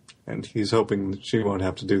 Mm-hmm. and he's hoping that she won't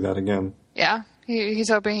have to do that again. Yeah, he's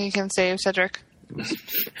hoping he can save Cedric.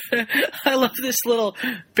 I love this little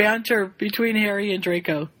banter between Harry and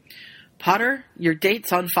Draco. Potter, your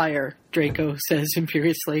date's on fire, Draco says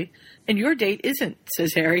imperiously. And your date isn't,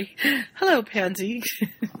 says Harry. Hello, Pansy.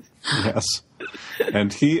 Yes.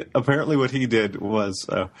 And apparently what he did was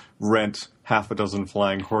rent half a dozen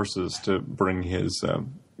flying horses to bring his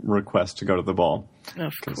request to go to the ball.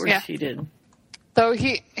 Of course he did. Though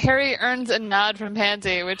Harry earns a nod from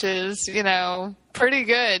Pansy, which is, pretty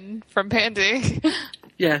good from Pansy.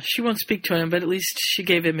 Yeah, she won't speak to him, but at least she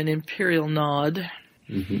gave him an imperial nod.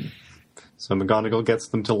 Mm-hmm. So McGonagall gets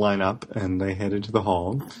them to line up, and they head into the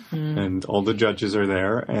hall, and all the judges are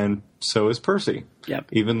there, and so is Percy. Yep.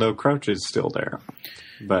 Even though Crouch is still there.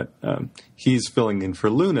 But he's filling in for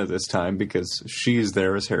Luna this time because she's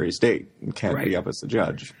there as Harry's date and can't be up as the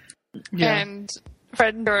judge. Yeah. And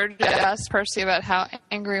Fred and George asked Percy about how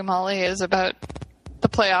angry Molly is about the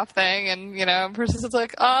playoff thing, and, Percy's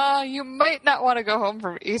like, you might not want to go home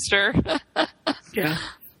from Easter. Yeah.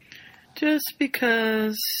 Just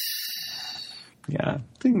because... Yeah,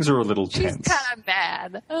 things are a little tense. She's kind of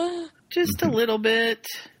mad. Just a little bit.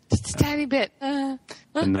 Just a tiny bit. And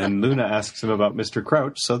then Luna asks him about Mr.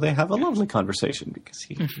 Crouch, so they have a lovely conversation because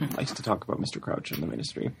he likes to talk about Mr. Crouch in the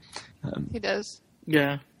Ministry. He does.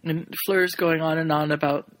 Yeah, and Fleur's going on and on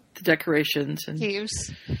about the decorations. And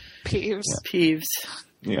Peeves.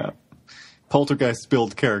 Yeah. Poltergeist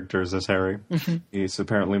build characters as Harry. He's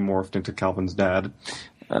apparently morphed into Calvin's dad.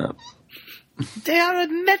 They are a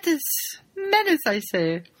menace, I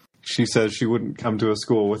say. She says she wouldn't come to a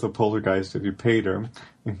school with a poltergeist if you paid her.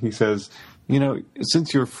 And he says,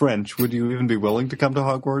 since you're French, would you even be willing to come to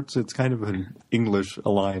Hogwarts? It's kind of an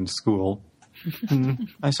English-aligned school.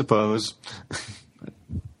 I suppose.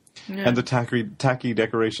 Yeah. And the tacky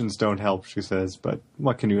decorations don't help, she says, but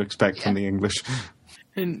what can you expect from the English?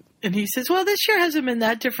 And he says, well, this year hasn't been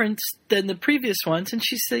that different than the previous ones. And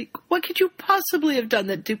she's like, what could you possibly have done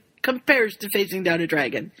that compares to facing down a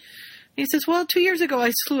dragon? He says, well, 2 years ago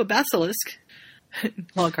I slew a basilisk.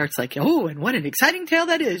 Lockhart's like, oh, and what an exciting tale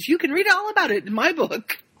that is. You can read all about it in my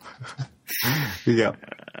book. Yeah.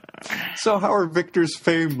 So how are Victor's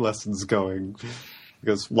fame lessons going?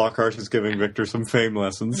 Because Lockhart is giving Victor some fame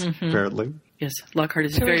lessons, apparently. Yes, Lockhart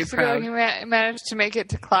is very proud. He managed to make it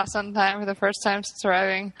to class on time for the first time since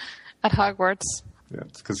arriving at Hogwarts. Yeah,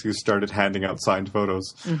 it's because he started handing out signed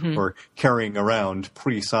photos or carrying around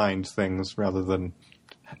pre-signed things rather than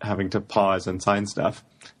having to pause and sign stuff.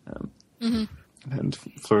 And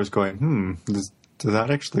Fleur's going, does that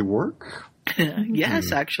actually work?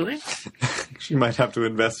 Yes, actually. She might have to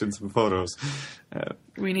invest in some photos.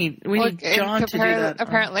 We need John to do that.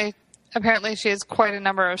 Apparently she has quite a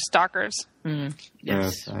number of stalkers.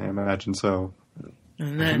 Yes, I imagine so.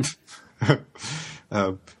 And then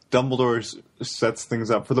Dumbledore sets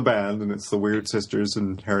things up for the band, and it's the Weird Sisters,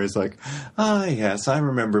 and Harry's like, yes, I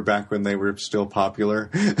remember back when they were still popular.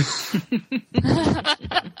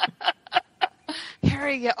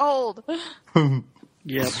 Harry, you old.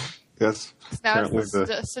 Yep. Yes. Now apparently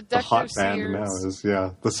the hot band Sears. now is,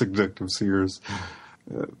 the Seductive Sears.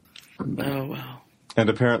 Oh, wow. And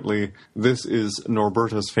apparently this is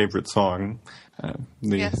Norberta's favorite song.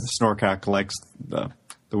 Snorkack likes the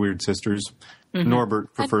Weird Sisters.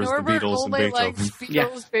 Norbert prefers the Beatles and Beethoven. Likes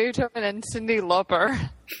Beatles, Beethoven, and Cyndi Lauper.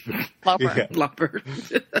 Lauper.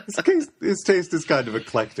 His taste is kind of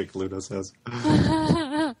eclectic, Luna says.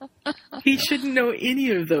 He shouldn't know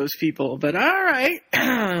any of those people, but all right.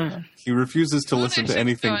 He refuses to listen to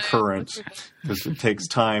anything current because it takes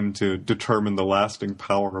time to determine the lasting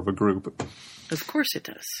power of a group. Of course it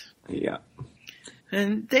does. Yeah.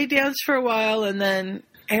 And they dance for a while, and then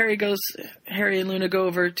Harry and Luna go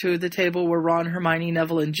over to the table where Ron, Hermione,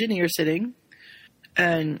 Neville, and Ginny are sitting.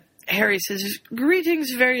 And Harry says,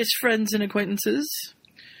 greetings, various friends and acquaintances.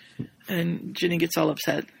 And Ginny gets all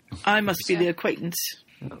upset. I must be the acquaintance,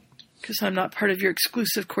 because I'm not part of your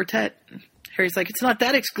exclusive quartet. Harry's like, it's not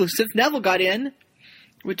that exclusive. Neville got in,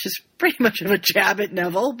 which is pretty much of a jab at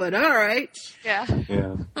Neville, but all right. Yeah.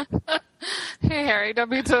 Yeah. Hey, Harry,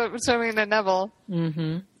 don't be so mean to Neville.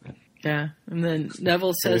 Mm-hmm. Yeah. And then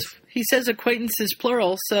Neville says, he says acquaintance is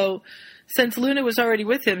plural, so since Luna was already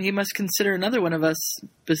with him, he must consider another one of us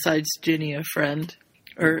besides Ginny a friend.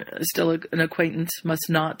 Or still an acquaintance, must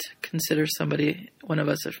not consider one of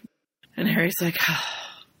us. And Harry's like,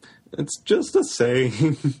 it's just a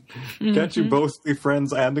saying. Can't you both be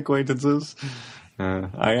friends and acquaintances?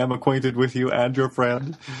 I am acquainted with you and your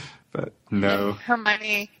friend, but no.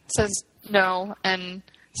 Hermione says no and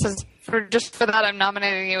says, for that, I'm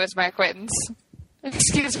nominating you as my acquaintance.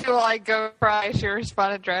 Excuse me while I go cry, she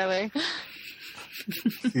responded dryly.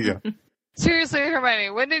 Yeah. Seriously, Hermione,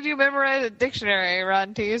 when did you memorize a dictionary,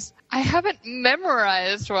 Ron teased? I haven't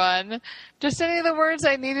memorized one. Just any of the words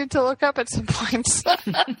I needed to look up at some points.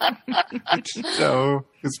 No,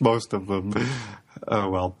 it's most of them. Oh,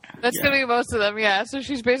 well. That's going to be most of them, yeah. So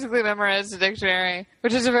she's basically memorized a dictionary,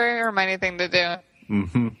 which is a very Hermione thing to do.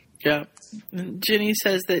 Mm-hmm. Yeah. And Ginny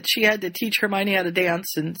says that she had to teach Hermione how to dance,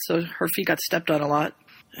 and so her feet got stepped on a lot.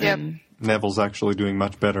 Yep. And, Neville's actually doing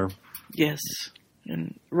much better. yes.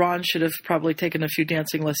 And Ron should have probably taken a few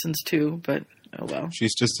dancing lessons too, but oh well.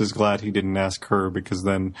 She's just as glad he didn't ask her, because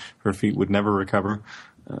then her feet would never recover.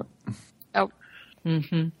 Oh.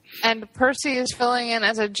 Mm-hmm. And Percy is filling in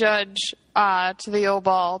as a judge to the Yule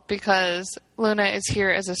Ball because Luna is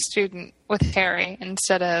here as a student with Harry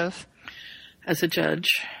instead of As a judge.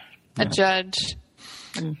 a judge.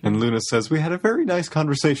 And Luna says, we had a very nice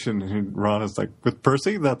conversation. And Ron is like, with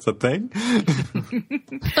Percy? That's a thing?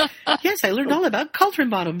 Yes, I learned all about cauldron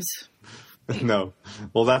bottoms. No.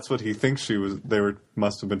 Well, that's what he thinks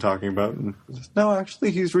must have been talking about. And no,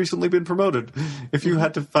 actually, he's recently been promoted. If you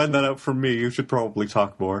had to find that out from me, you should probably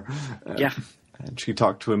talk more. Yeah. And she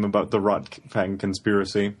talked to him about the Rotfang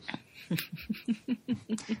conspiracy.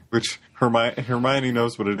 Which Hermione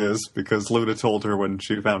knows what it is, because Luna told her when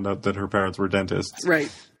she found out that her parents were dentists.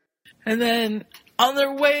 Right. And then on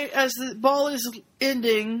their way, as the ball is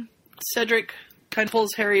ending, Cedric kind of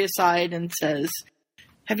pulls Harry aside and says,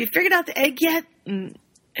 have you figured out the egg yet? And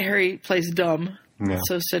Harry plays dumb. Yeah.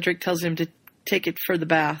 So Cedric tells him to take it for the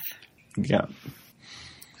bath. Yeah.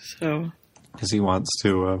 So. Because he wants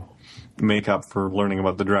to make up for learning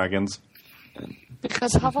about the dragons.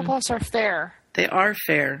 Because Hufflepuffs are fair. They are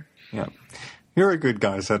fair. Yeah. You're a good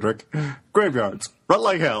guy, Cedric. Graveyards. Run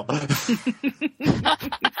like hell.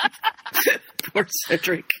 Poor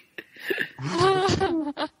Cedric.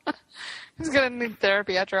 He's going to need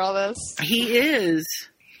therapy after all this. He is.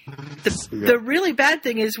 The really bad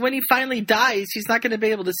thing is when he finally dies, he's not going to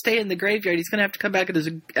be able to stay in the graveyard. He's going to have to come back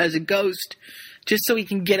as a ghost just so he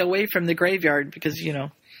can get away from the graveyard because, you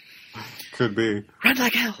know. Could be. Run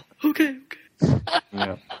like hell. Okay.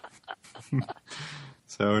 Yeah.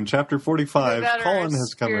 So in chapter 45, Colin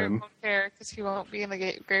has come in. Won't care because he won't be in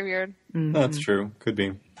the graveyard. Mm-hmm. That's true. Could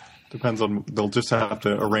be. Depends on. They'll just have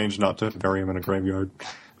to arrange not to bury him in a graveyard.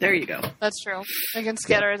 There you go. That's true. They can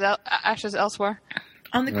scatter his ashes elsewhere.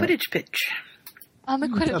 On the Quidditch pitch. On the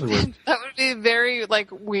Quidditch pitch. That would be very,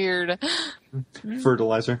 weird.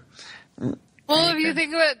 Fertilizer. Well, if you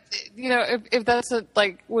think about, if that's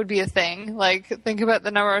would be a thing, think about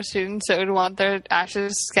the number of students that would want their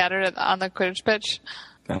ashes scattered on the Quidditch pitch.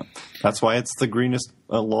 Yeah. That's why it's the greenest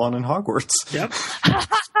lawn in Hogwarts. Yep.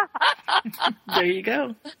 There you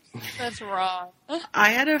go. That's wrong.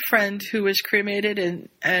 I had a friend who was cremated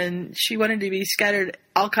and she wanted to be scattered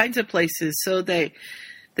all kinds of places. So they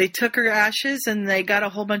took her ashes and they got a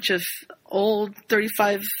whole bunch of old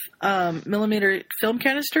 35 millimeter film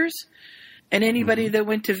canisters. And anybody that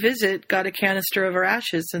went to visit got a canister of her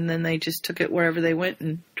ashes, and then they just took it wherever they went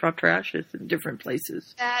and dropped her ashes in different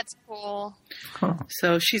places. That's cool. Huh.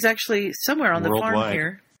 So she's actually somewhere on the farm Worldwide.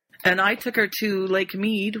 here. And I took her to Lake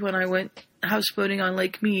Mead when I went houseboating on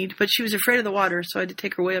Lake Mead, but she was afraid of the water, so I had to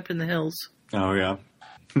take her way up in the hills. Oh, yeah.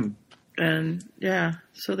 And, yeah,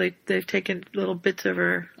 so they've taken little bits of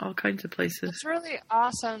her all kinds of places. It's really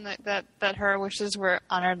awesome that her wishes were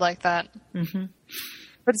honored like that. Mm-hmm.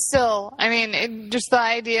 But still, I mean, just the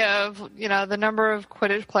idea of, the number of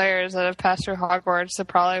Quidditch players that have passed through Hogwarts that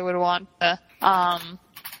probably would want to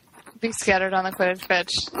be scattered on the Quidditch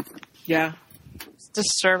pitch. Yeah. It's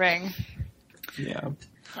disturbing. Yeah.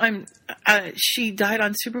 She died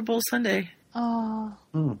on Super Bowl Sunday. Oh.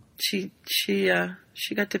 She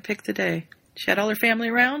got to pick the day. She had all her family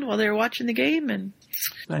around while they were watching the game, and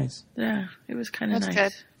Nice. yeah, it was kind of nice.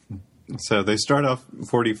 That's good. So they start off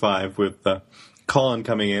 45 with Colin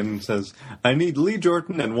coming in and says, I need Lee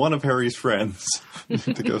Jordan and one of Harry's friends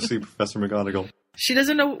to go see Professor McGonagall. She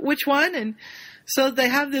doesn't know which one, and so they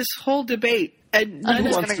have this whole debate. And Who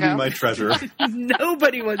wants to be my treasurer?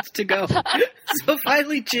 nobody wants to go. So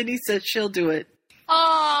finally Ginny says she'll do it.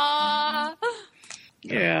 Aww.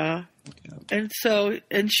 Yeah. And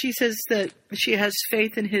she says that she has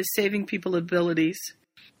faith in his saving people abilities.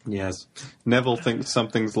 Yes. Neville thinks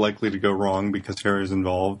something's likely to go wrong because Harry's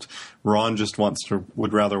involved. Ron just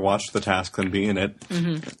would rather watch the task than be in it.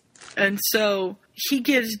 Mm-hmm. And so he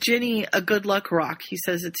gives Ginny a good luck rock. He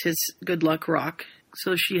says it's his good luck rock.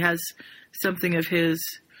 So she has something of his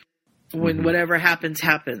when whatever happens,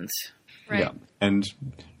 happens. Right. Yeah. And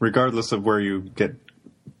regardless of where you get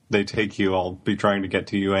they take you, I'll be trying to get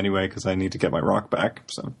to you anyway because I need to get my rock back.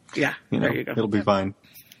 So yeah, there you go. It'll be fine.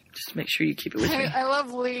 Just make sure you keep it with me. I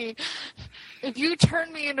love Lee. If you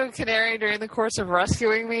turn me into a canary during the course of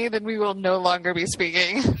rescuing me, then we will no longer be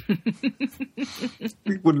speaking.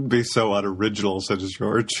 It wouldn't be so unoriginal, says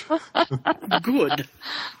George. Good.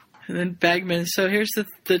 And then Bagman, so here's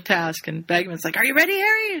the task, and Bagman's like, are you ready,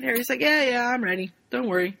 Harry? And Harry's like, yeah, I'm ready. Don't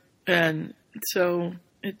worry. And so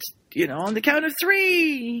it's, on the count of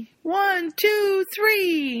 3. 1, 2,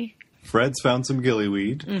 3. Fred's found some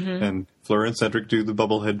gillyweed, and Fleur and Cedric do the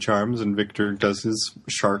bubblehead charms, and Victor does his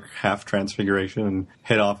shark half transfiguration and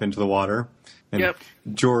head off into the water. And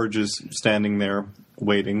George is standing there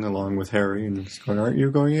waiting along with Harry, and he's going, aren't you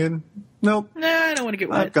going in? Nope. Nah, I don't want to get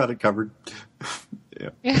wet. I've got it covered.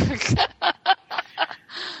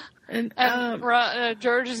 And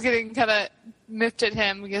George is getting kind of miffed at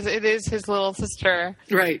him because it is his little sister.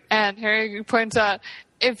 Right. And Harry points out,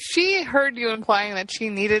 if she heard you implying that she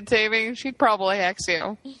needed saving, she'd probably hex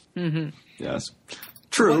you. Mm-hmm. Yes.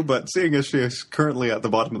 True, but seeing as she is currently at the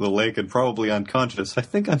bottom of the lake and probably unconscious, I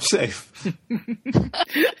think I'm safe.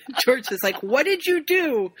 George is like, what did you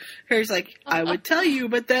do? Harry's like, I would tell you,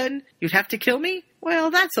 but then you'd have to kill me?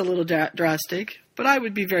 Well, that's a little drastic, but I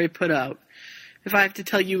would be very put out if I have to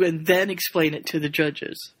tell you and then explain it to the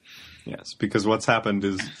judges. Yes, because what's happened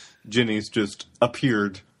is Ginny's just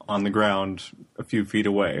appeared on the ground a few feet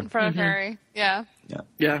away. In front of Harry, yeah.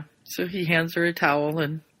 Yeah, so he hands her a towel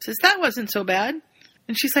and says, that wasn't so bad.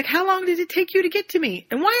 And she's like, how long did it take you to get to me?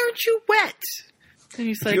 And why aren't you wet? And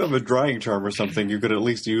he's like, if you have a drying charm or something, you could at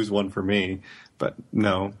least use one for me. But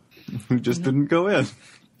no, you just didn't go in.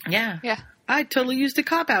 Yeah. Yeah. I totally used a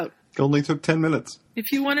cop-out. It only took 10 minutes.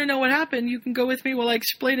 If you want to know what happened, you can go with me while I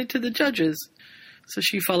explain it to the judges. So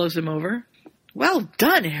she follows him over. Well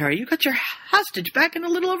done, Harry. You got your hostage back in a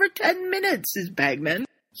little over 10 minutes, says Bagman.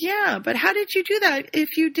 Yeah, but how did you do that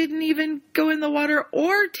if you didn't even go in the water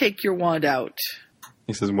or take your wand out?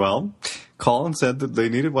 He says, well, Colin said that they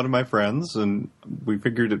needed one of my friends, and we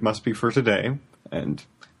figured it must be for today. And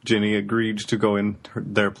Ginny agreed to go in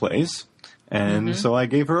their place, and so I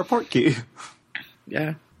gave her a port key.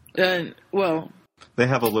 Yeah. Well... They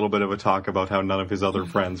have a little bit of a talk about how none of his other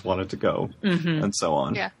friends wanted to go, and so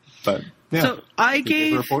on. Yeah. But, yeah. So I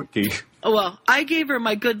gave her a port key. Well, I gave her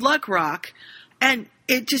my good luck rock, and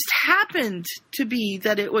it just happened to be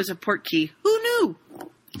that it was a port key. Who knew?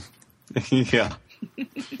 Yeah.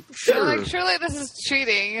 Sure. Surely this is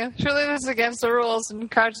cheating. Surely this is against the rules.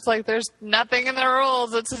 And Crouch is like, there's nothing in the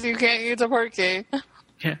rules that says you can't use a port key.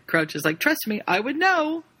 Yeah, Crouch is like, trust me, I would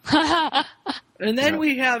know. And then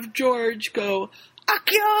we have George go,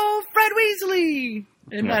 Accio, Fred Weasley!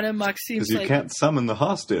 And Madame Maxime because you can't summon the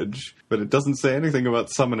hostage, but it doesn't say anything about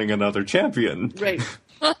summoning another champion. Right.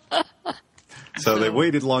 So they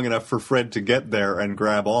waited long enough for Fred to get there and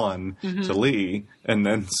grab on to Lee, and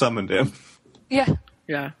then summoned him. Yeah.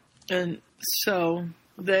 Yeah. And so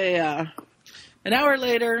they, an hour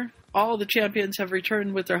later, all the champions have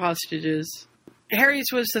returned with their hostages.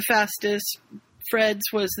 Harry's was the fastest. Fred's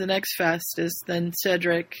was the next fastest. Then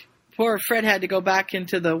Cedric. Poor Fred had to go back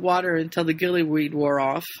into the water until the gillyweed wore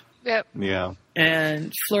off. Yep. Yeah.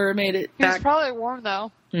 And Fleur made it back. He was probably warm,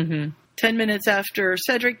 though. 10 minutes after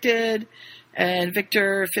Cedric did. And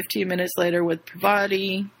Victor 15 minutes later with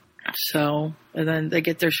Pravati. So, and then they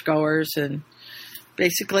get their scores. And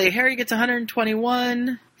basically, Harry gets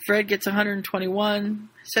 121. Fred gets 121.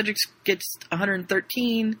 Cedric gets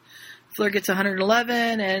 113. Fleur gets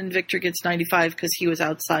 111. And Victor gets 95 because he was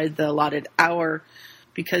outside the allotted hour.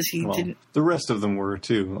 Because he didn't... The rest of them were,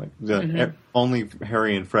 too. Like only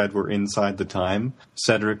Harry and Fred were inside the time.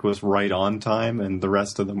 Cedric was right on time, and the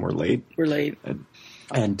rest of them were late.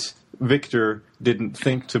 And Victor didn't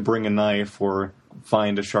think to bring a knife or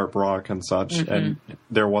find a sharp rock and such, and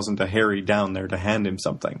there wasn't a Harry down there to hand him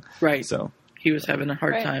something. Right. So he was having a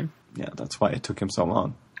hard time. Yeah, that's why it took him so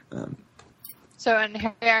long. And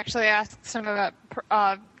Harry actually asks him about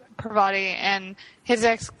Pravati, and his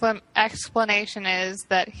explanation is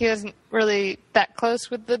that he isn't really that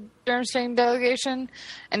close with the Durmstrang delegation,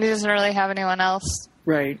 and he doesn't really have anyone else.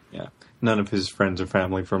 Right. Yeah. None of his friends or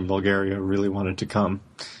family from Bulgaria really wanted to come,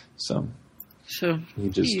 so he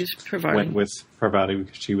just went with Pravati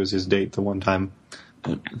because she was his date the one time.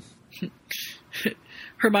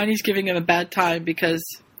 Hermione's giving him a bad time because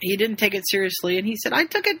he didn't take it seriously, and he said, I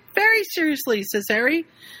took it very seriously, says Harry.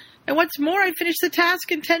 And what's more, I finished the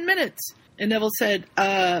task in 10 minutes. And Neville said,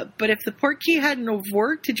 but if the port key hadn't have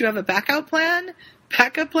worked, did you have a backup plan?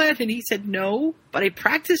 And he said, no, but I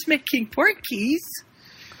practiced making port keys.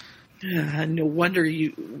 No wonder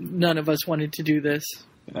none of us wanted to do this.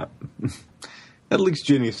 Yeah. At least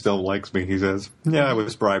Ginny still likes me, he says. Yeah, I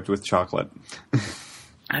was bribed with chocolate.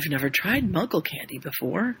 I've never tried Muggle candy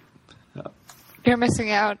before. You're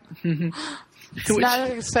missing out. It's not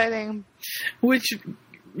as exciting. Which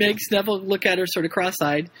makes Neville look at her sort of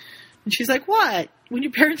cross-eyed. And she's like, what? When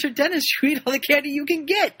your parents are dentists, you eat all the candy you can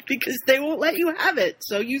get because they won't let you have it,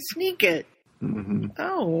 so you sneak it. Mm-hmm.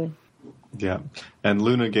 Oh. Yeah. And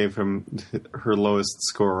Luna gave him her lowest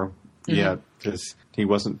score yet because he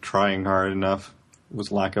wasn't trying hard enough. It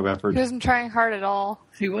was lack of effort. He wasn't trying hard at all.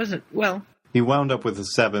 He wasn't. Well, he wound up with a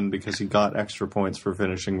 7 because he got extra points for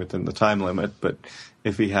finishing within the time limit, but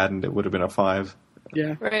if he hadn't, it would have been a 5.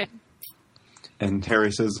 Yeah. Right. And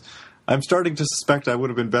Harry says, I'm starting to suspect I would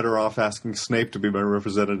have been better off asking Snape to be my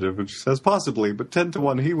representative. And she says, possibly, but 10 to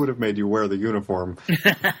 1, he would have made you wear the uniform.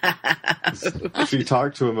 She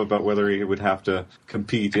talked to him about whether he would have to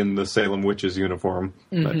compete in the Salem Witches uniform,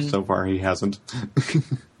 but so far he hasn't.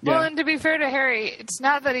 Well, and to be fair to Harry, it's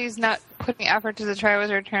not that he's not putting effort to the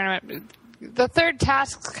Triwizard Tournament. The third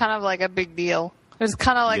task's kind of like a big deal. It was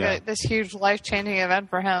kind of like this huge life-changing event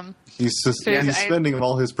for him. He's spending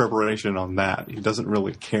all his preparation on that. He doesn't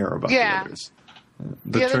really care about the others.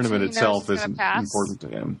 The tournament itself isn't important to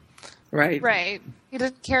him. Right. Right. He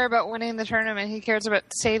doesn't care about winning the tournament. He cares about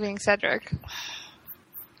saving Cedric.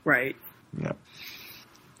 Right. Yeah.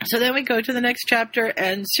 So then we go to the next chapter,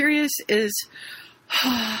 and Sirius is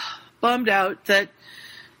bummed out that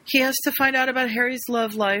he has to find out about Harry's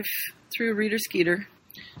love life through Rita Skeeter.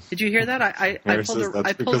 Did you hear that? I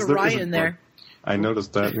pulled a Ryan there. I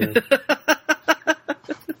noticed that.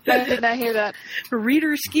 Yeah. I did not hear that.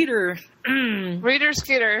 Reader Skeeter. Reader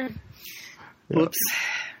Skeeter. Whoops.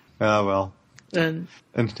 Ah, well. And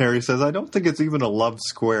Harry says, I don't think it's even a love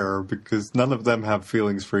square because none of them have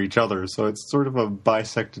feelings for each other, so it's sort of a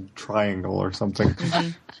bisected triangle or something.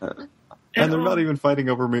 Mm-hmm. And they're not even fighting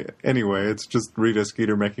over me anyway. It's just Rita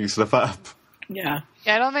Skeeter making stuff up. Yeah.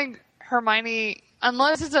 Yeah, I don't think Hermione,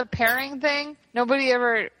 unless it's a pairing thing, nobody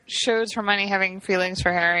ever shows Hermione having feelings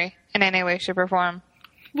for Harry in any way, shape, or form.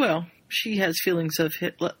 Well, she has feelings of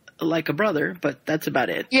like a brother, but that's about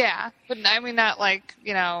it. Yeah, but I mean not like,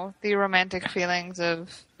 the romantic feelings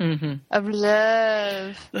of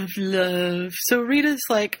love. Of love. So Rita's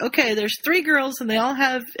like, okay, there's 3 girls and they all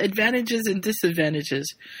have advantages and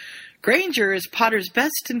disadvantages. Granger is Potter's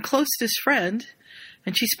best and closest friend,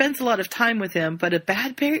 and she spends a lot of time with him, but a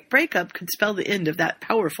bad breakup could spell the end of that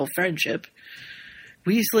powerful friendship.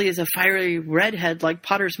 Weasley is a fiery redhead like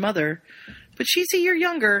Potter's mother, but she's a year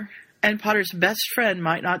younger, and Potter's best friend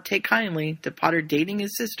might not take kindly to Potter dating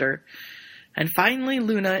his sister. And finally,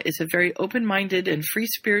 Luna is a very open-minded and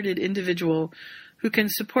free-spirited individual who can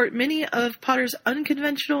support many of Potter's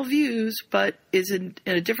unconventional views, but is in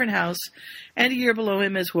a different house and a year below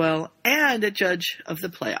him as well, and a judge of the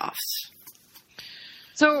playoffs.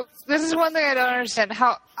 So this is one thing I don't understand.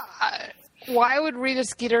 Why would Rita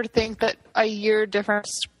Skeeter think that a year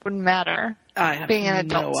difference would matter? I have being an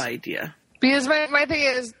adult? No idea. Because my thing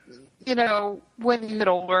is, when you get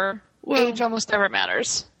older, age almost never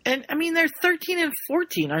matters. And, I mean, they're 13 and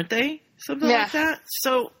 14, aren't they? Something like that.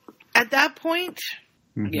 So, at that point,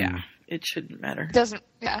 it shouldn't matter. Doesn't,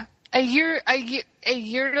 A year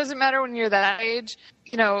doesn't matter when you're that age,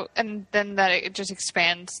 and then that it just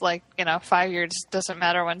expands, 5 years doesn't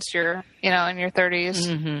matter once you're, in your 30s.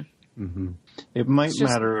 Mm-hmm. Mm-hmm. It might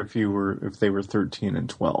matter if they were 13 and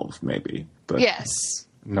 12, maybe. But yes.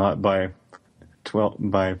 Not by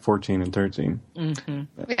 14 and 13. Mm-hmm.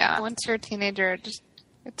 Yeah, once you're a teenager,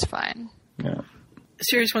 it's fine. Yeah.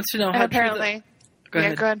 Sirius wants to know how apparently. Go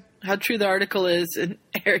ahead. How true the article is, and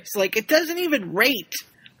Eric's like, it doesn't even rate.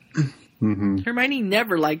 Mm-hmm. Hermione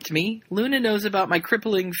never liked me. Luna knows about my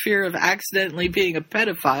crippling fear of accidentally being a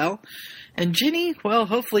pedophile. And Ginny, well,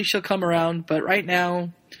 hopefully she'll come around, but right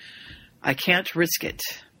now, I can't risk it.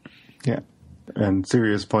 Yeah. And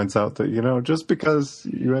Sirius points out that, just because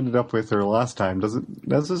you ended up with her last time doesn't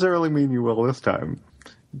necessarily mean you will this time.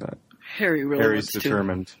 But Harry's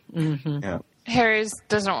determined. Mm-hmm. Yeah. Harry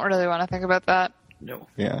doesn't really want to think about that. No.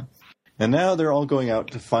 Yeah. And now they're all going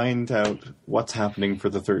out to find out what's happening for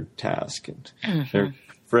the third task. And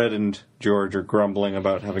Fred and George are grumbling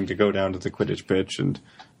about having to go down to the Quidditch pitch, and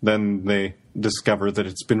then they discover that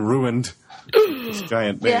it's been ruined. This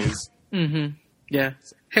giant maze. Yeah. Mm-hmm. Yeah.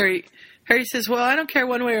 Harry says, well, I don't care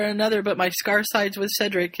one way or another, but my scar sides with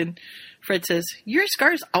Cedric. And Fred says, your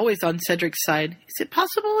scar's always on Cedric's side. Is it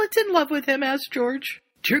possible it's in love with him? Asked George.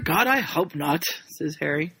 Dear God, I hope not, says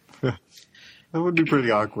Harry. That would be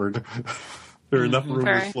pretty awkward. There are enough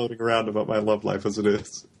rumors floating around about my love life as it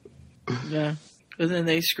is. Yeah. And then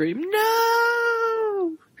they scream,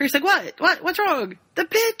 no! Harry's like, what? What's wrong? The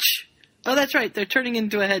pitch! Oh, that's right. They're turning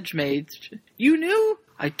into a hedge maid. You knew?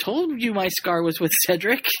 I told you my scar was with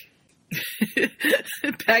Cedric.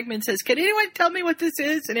 Bagman says, can anyone tell me what this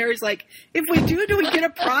is? And Harry's like, if we do we get a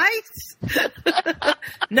prize?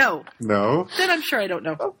 No. No? Then I'm sure I don't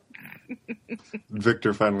know.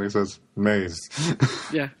 Victor finally says, maze.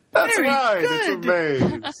 Yeah. That's Very right. good.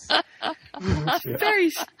 It's a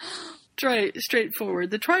maze. Very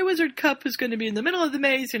straightforward. The Triwizard Cup is going to be in the middle of the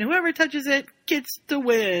maze, and whoever touches it gets the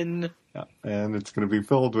win. Yeah. And it's going to be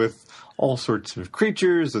filled with all sorts of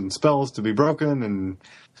creatures and spells to be broken and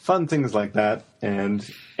fun things like that. And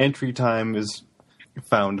entry time is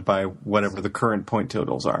found by whatever the current point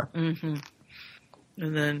totals are. Mm-hmm.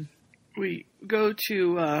 And then we go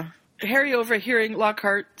to Harry overhearing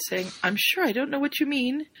Lockhart saying, I'm sure I don't know what you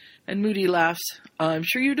mean. And Moody laughs, I'm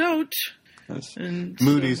sure you don't. Yes. And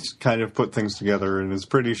Moody's kind of put things together and is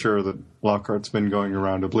pretty sure that Lockhart's been going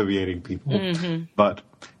around obliviating people. Mm-hmm. But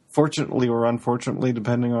fortunately or unfortunately,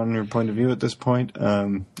 depending on your point of view at this point,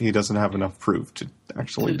 he doesn't have enough proof to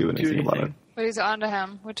actually do anything about it. But he's onto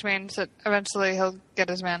him, which means that eventually he'll get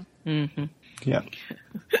his man. Mm-hmm. Yeah.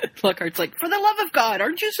 Lockhart's like, for the love of God,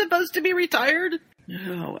 aren't you supposed to be retired?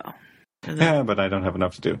 Oh, well. Yeah, but I don't have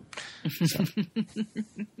enough to do. So.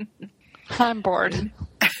 I'm bored.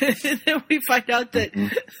 And then we find out that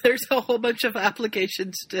there's a whole bunch of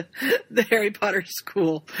applications to the Harry Potter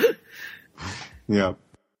school. Yeah.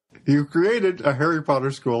 You created a Harry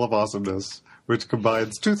Potter School of Awesomeness, which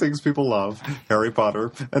combines two things people love, Harry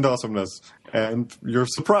Potter and awesomeness. And you're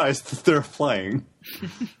surprised that they're applying.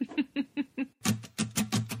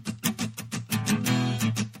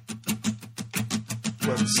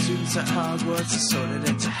 Well, the students at Hogwarts are sorted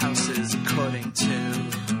into houses according to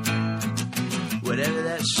whatever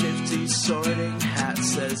that shifty sorting hat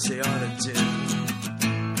says they ought to do.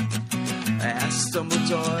 I asked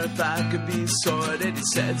Dumbledore if I could be sorted. He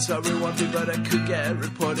said, sorry, Wumpy, but I could get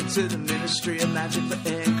reported to the Ministry of Magic for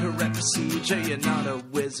incorrect procedure. You're not a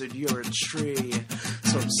wizard, you're a tree.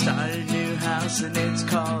 So I'm starting a new house and it's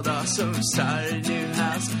called Awesome. I'm starting a new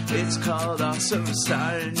house, it's called Awesome. I'm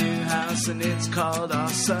starting a new house and it's called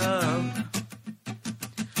Awesome.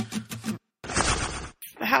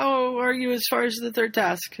 How are you as far as the third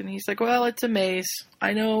task? And he's like, well, it's a maze.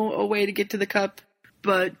 I know a way to get to the cup,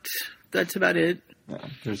 but that's about it. Yeah,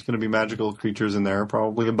 there's going to be magical creatures in there,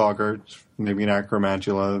 probably a boggart, maybe an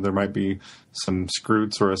acromantula. There might be some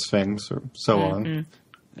Scroots or a Sphinx or so on.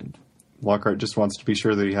 And Lockhart just wants to be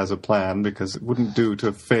sure that he has a plan because it wouldn't do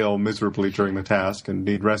to fail miserably during the task and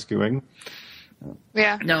need rescuing.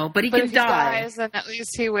 Yeah. No, but if can he die. dies, then at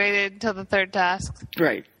least he waited till the third task.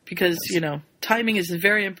 Right. Because, timing is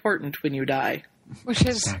very important when you die. Which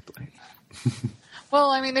is... Exactly. Well,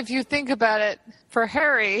 I mean, if you think about it, for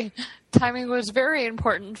Harry, timing was very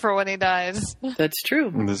important for when he dies. That's true.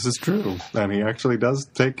 And this is true. And he actually does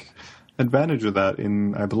take advantage of that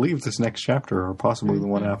in, I believe, this next chapter or possibly the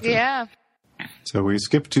one after. Yeah. So we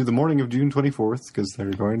skip to the morning of June 24th because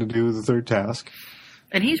they're going to do the third task.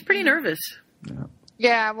 And he's pretty nervous. Yeah.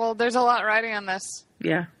 Yeah, well, there's a lot riding on this.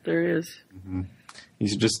 Yeah, there is. Mm-hmm.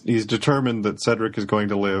 He's determined that Cedric is going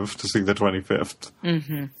to live to see the 25th.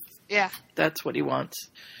 Mm-hmm. Yeah. That's what he wants.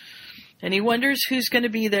 And he wonders who's going to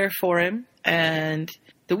be there for him. And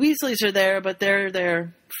the Weasleys are there, but they're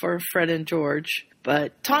there for Fred and George.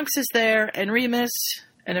 But Tonks is there, and Remus,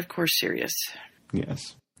 and of course Sirius.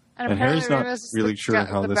 Yes. And Harry's not Remus is really sure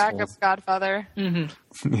how the this backup will... godfather.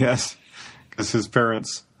 Mm-hmm. Yes, because his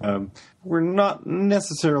parents were not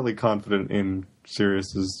necessarily confident in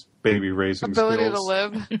Sirius's baby raising ability skills.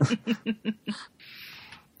 to live.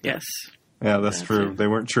 Yes. Yeah, that's true. They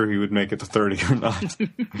weren't sure he would make it to 30 or not.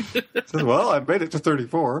 Says, well, I made it to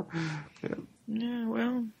 34. Yeah,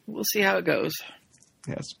 well, we'll see how it goes.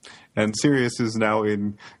 Yes. And Sirius is now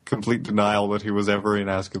in complete denial that he was ever in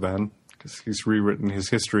Azkaban, because he's rewritten his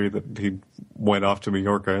history that he went off to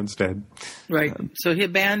Majorca instead. Right. So he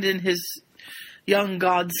abandoned his young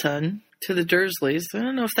godson to the Dursleys. I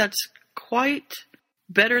don't know if that's quite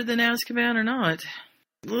better than Azkaban or not.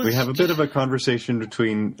 We have a bit of a conversation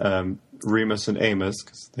between Remus and Amos,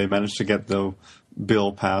 because they managed to get the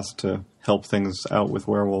bill passed to help things out with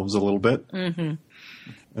werewolves a little bit. Mm-hmm.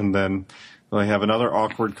 And then they have another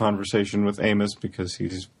awkward conversation with Amos because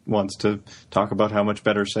he wants to talk about how much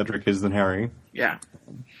better Cedric is than Harry. Yeah.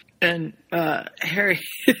 And Harry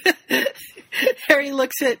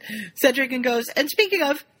looks at Cedric and goes, and speaking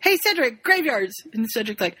of, hey, Cedric, graveyards. And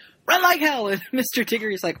Cedric's like, run like hell. And Mr.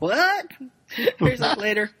 Diggory's like, what? Harry's like,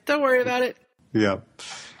 later. Don't worry about it. Yeah.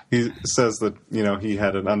 He says that, he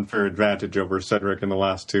had an unfair advantage over Cedric in the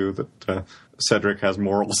last two, that Cedric has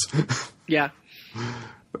morals. Yeah.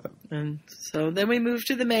 And so then we move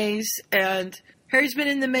to the maze, and Harry's been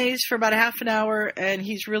in the maze for about a half an hour, and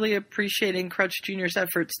he's really appreciating Crouch Jr.'s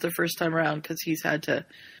efforts the first time around because he's had to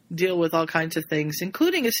deal with all kinds of things,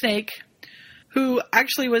 including a snake who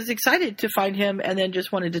actually was excited to find him and then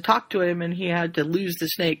just wanted to talk to him, and he had to lose the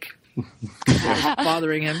snake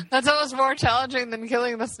bothering him. That's almost more challenging than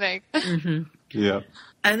killing the snake. Mm-hmm. Yeah.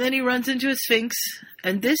 And then he runs into a Sphinx,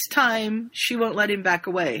 and this time she won't let him back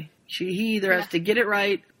away. He either has to get it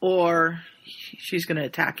right or she's going to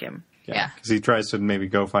attack him. Yeah. Because he tries to maybe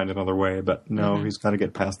go find another way, but no, he's got to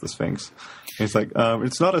get past the Sphinx. And he's like,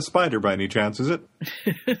 it's not a spider by any chance, is it?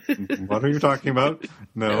 What are you talking about?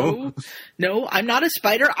 No, I'm not a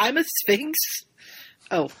spider. I'm a Sphinx.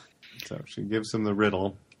 Oh. So she gives him the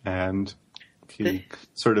riddle, and he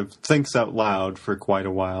sort of thinks out loud for quite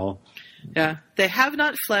a while. Yeah. They have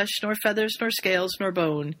not flesh, nor feathers, nor scales, nor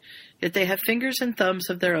bone, yet they have fingers and thumbs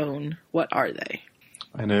of their own. What are they?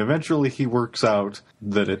 And eventually he works out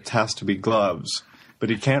that it has to be gloves, but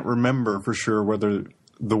he can't remember for sure whether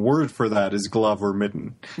the word for that is glove or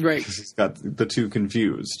mitten. Right. Because he's got the two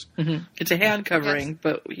confused. Mm-hmm. It's a hand covering,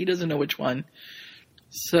 but he doesn't know which one.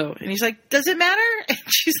 So, and he's like, does it matter? And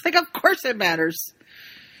she's like, of course it matters.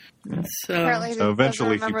 So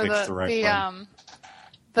eventually he picks the right one.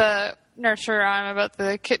 The nursery rhyme about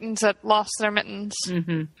the kittens that lost their mittens.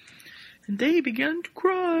 Mm-hmm. And they began to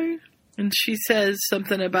cry. And she says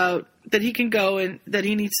something about that he can go and that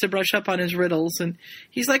he needs to brush up on his riddles. And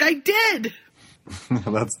he's like, I did!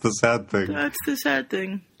 That's the sad thing. That's the sad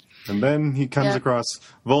thing. And then he comes across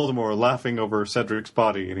Voldemort laughing over Cedric's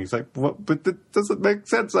body. And he's like, what? But that doesn't make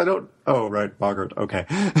sense. I don't... Oh, right, Margaret. Okay.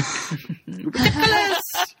 Ridiculous!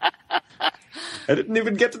 I didn't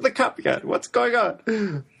even get to the cup yet. What's going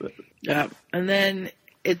on? Yeah. And then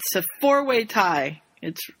it's a 4-way tie.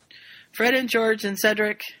 It's Fred and George and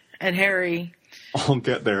Cedric and Harry. All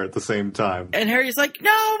get there at the same time. And Harry's like,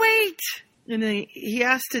 no, wait! And he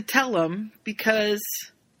has to tell them because...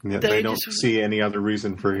 Yeah, they don't see any other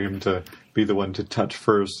reason for him to be the one to touch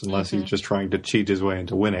first unless he's just trying to cheat his way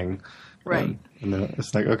into winning. Right. And then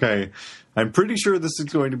it's like, okay, I'm pretty sure this is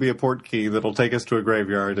going to be a port key that'll take us to a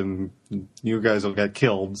graveyard and you guys will get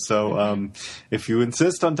killed. So if you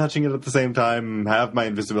insist on touching it at the same time, have my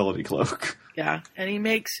invisibility cloak. Yeah. And he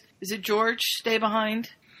makes... Is it George stay behind?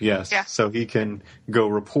 Yes. Yeah. So he can go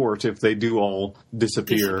report if they do all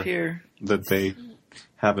disappear. That they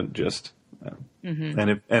haven't just...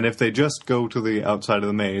 And if they just go to the outside of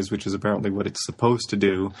the maze, which is apparently what it's supposed to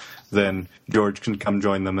do, then George can come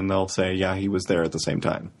join them and they'll say, yeah, he was there at the same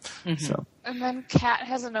time. So. And then Kat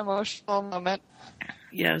has an emotional moment.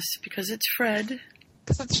 Yes, because it's Fred.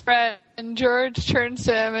 Because it's Fred. And George turns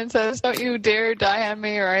to him and says, don't you dare die on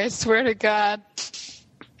me or I swear to God.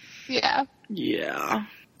 Yeah. Yeah.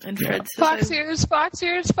 And Fred says... Fox ears, fox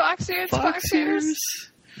ears, fox ears, fox ears.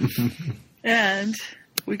 And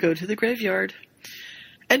we go to the graveyard.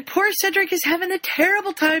 And poor Cedric is having a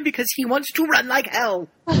terrible time because he wants to run like hell.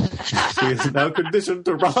 He is now conditioned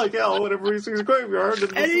to run like hell whenever he sees a graveyard,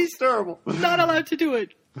 and he's terrible. Not allowed to do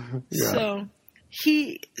it. Yeah. So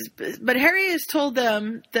but Harry has told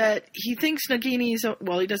them that he thinks Nagini's,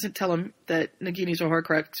 well, he doesn't tell them that Nagini's a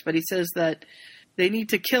Horcrux, but he says that they need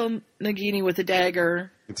to kill Nagini with a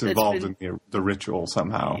dagger. It's involved in the ritual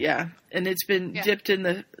somehow. Yeah, and it's been dipped in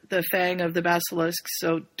the fang of the basilisk,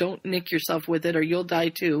 so don't nick yourself with it or you'll die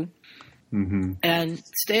too. Mm-hmm. And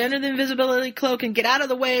stay under the invisibility cloak and get out of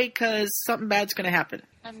the way because something bad's going to happen.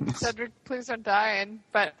 And Cedric, please don't die.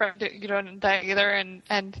 But Fred, you don't die either.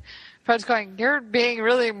 And Fred's going, you're being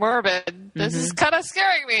really morbid. This is kind of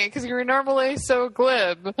scaring me because you're normally so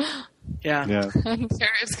glib. Yeah. And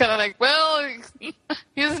Harry's kind of like, well, he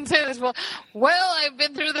doesn't say this. Well, I've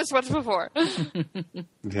been through this once before.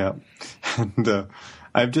 Yeah. And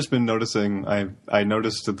I've just been noticing, I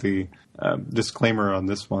noticed the disclaimer on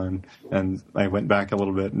this one, and I went back a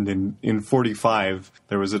little bit, and in 45,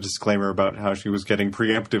 there was a disclaimer about how she was getting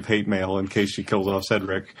preemptive hate mail in case she killed off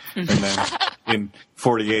Cedric. And then in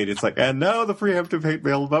 48, it's like, and now the preemptive hate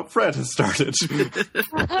mail about Fred has started.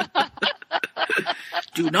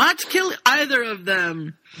 Do not kill either of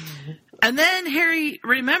them. And then Harry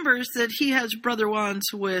remembers that he has brother wands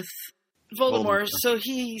with Voldemort, so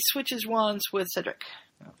he switches wands with Cedric.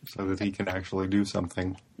 So that he can actually do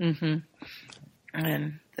something. Mm-hmm.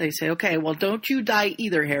 And they say, okay, well, don't you die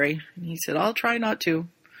either, Harry. And he said, I'll try not to.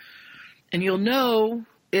 And you'll know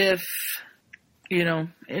if,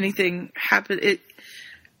 anything happens.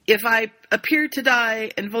 If I appear to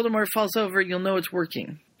die and Voldemort falls over, you'll know it's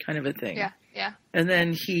working, kind of a thing. Yeah. And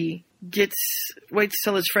then he waits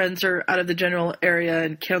till his friends are out of the general area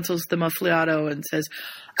and cancels the muffliato and says,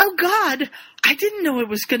 "Oh God, I didn't know it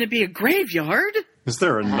was going to be a graveyard." Is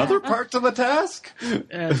there another part to the task?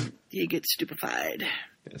 And he gets stupefied.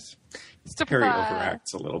 Yes. Harry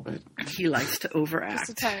overacts a little bit. He likes to overact. Just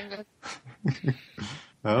a tiny bit.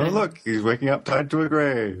 Oh, look, he's waking up tied to a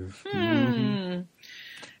grave. And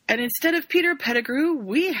instead of Peter Pettigrew,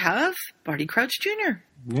 we have Barty Crouch Jr.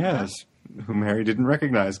 Yes, whom Harry didn't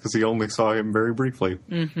recognize because he only saw him very briefly.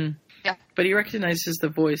 Mm-hmm. Yeah. But he recognizes the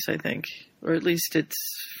voice, I think. Or at least it's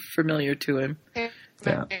familiar to him.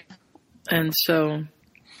 Yeah. And so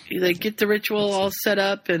they get the ritual all set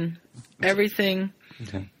up and everything.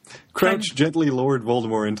 Okay. Crouch gently lowered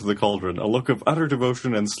Voldemort into the cauldron, a look of utter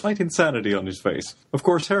devotion and slight insanity on his face. Of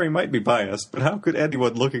course, Harry might be biased, but how could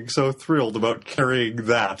anyone looking so thrilled about carrying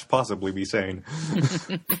that possibly be sane?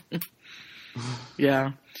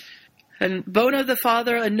 Yeah. And Bona the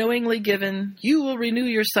father unknowingly given, "You will renew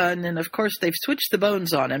your son," and of course they've switched the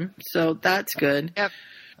bones on him, so that's good. Yep.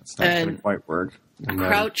 That's not going to quite work.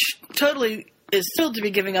 Crouch totally is still to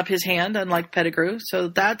be giving up his hand, unlike Pettigrew, so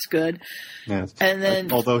that's good. Yes. And then,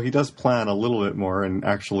 although he does plan a little bit more and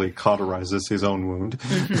actually cauterizes his own wound.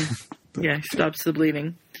 Mm-hmm. Yeah, stops the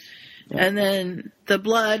bleeding. Yeah. And then the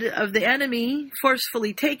blood of the enemy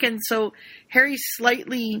forcefully taken, so Harry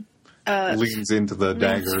slightly leans into the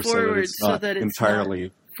dagger so that it's not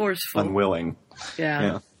entirely forceful. Unwilling.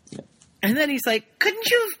 Yeah. And then he's like, "Couldn't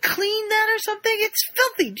you have cleaned that or something? It's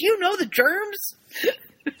filthy. Do you know the germs?"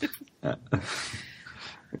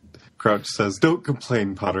 Crouch says, "Don't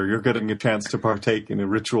complain, Potter. You're getting a chance to partake in a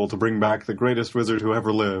ritual to bring back the greatest wizard who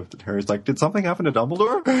ever lived." And Harry's like, "Did something happen to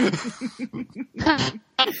Dumbledore?"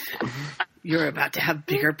 "You're about to have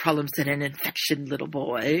bigger problems than an infection, little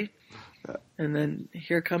boy." And then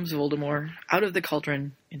here comes Voldemort out of the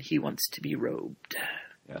cauldron, and he wants to be robed.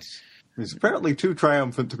 Yes. He's apparently too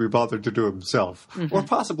triumphant to be bothered to do himself. Mm-hmm. Or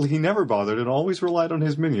possibly he never bothered and always relied on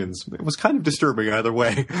his minions. It was kind of disturbing either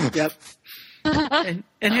way. Yep. And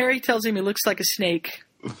Harry tells him he looks like a snake.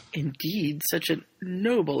 Indeed, such a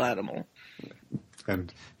noble animal.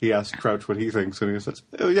 And he asks Crouch what he thinks, and he says,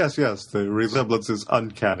 "Oh, yes, the resemblance is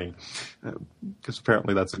uncanny." Because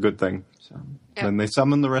apparently that's a good thing. So, yep. Then they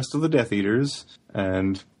summon the rest of the Death Eaters,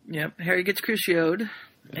 and... Yep, Harry gets crucioed.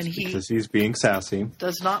 And because he's being sassy.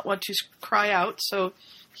 Does not want to cry out, so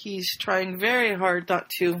he's trying very hard not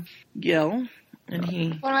to yell. And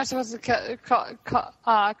What am I supposed to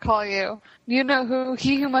call you? You know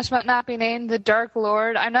who must not be named, the Dark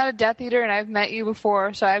Lord. I'm not a Death Eater, and I've met you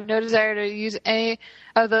before, so I have no desire to use any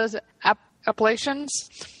of those appellations.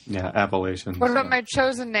 Yeah, appellations. What about my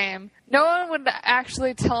chosen name? No one would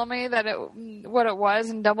actually tell me what it was,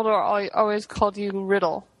 and Dumbledore always called you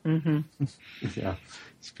Riddle. Mm-hmm. Yeah.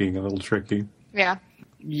 It's being a little tricky. Yeah.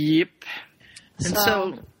 Yep. And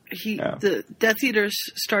so the Death Eaters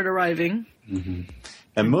start arriving. Mm-hmm.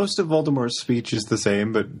 And most of Voldemort's speech is the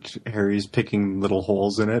same, but Harry's picking little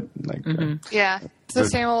holes in it. Yeah. It's the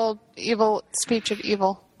same old evil speech of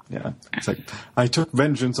evil. Yeah. It's like, "I took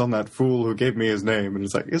vengeance on that fool who gave me his name." And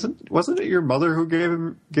it's like, wasn't it your mother who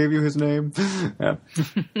gave you his name? Yeah.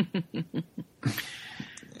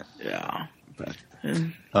 Yeah. But,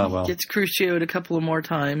 gets crucioed a couple of more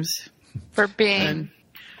times. For being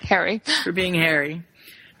Harry. For being Harry.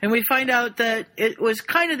 And we find out that it was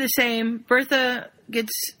kind of the same. Bertha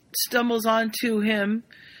stumbles onto him.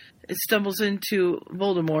 It stumbles into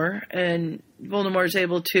Voldemort. And Voldemort is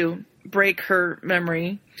able to break her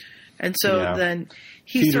memory. And so then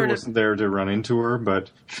Peter wasn't there to run into her,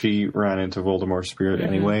 but she ran into Voldemort's spirit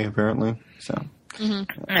anyway, apparently. So.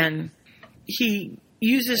 Mm-hmm. And he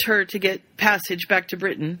uses her to get passage back to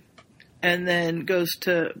Britain, and then goes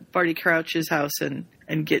to Barty Crouch's house and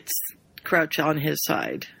gets Crouch on his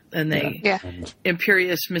side. And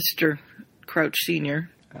imperious Mr. Crouch Sr.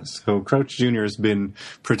 So Crouch Jr. has been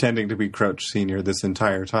pretending to be Crouch Sr. this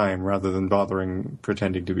entire time, rather than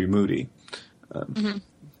pretending to be Moody.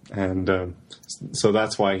 And so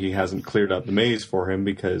that's why he hasn't cleared out the maze for him,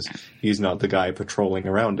 because he's not the guy patrolling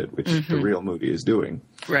around it, which the real Moody is doing.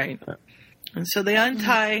 Right. And so they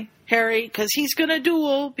untie Harry, because he's going to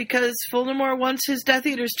duel, because Voldemort wants his Death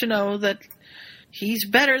Eaters to know that he's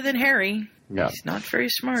better than Harry. Yeah. He's not very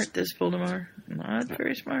smart, this Voldemort. Not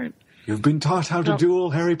very smart. "You've been taught how to duel,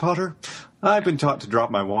 Harry Potter? I've been taught to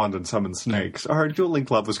drop my wand and summon snakes. Our dueling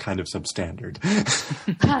club was kind of substandard."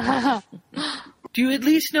 "Do you at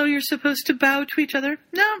least know you're supposed to bow to each other?"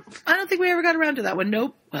 "No, I don't think we ever got around to that one."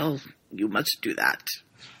 "Nope." "Well, you must do that."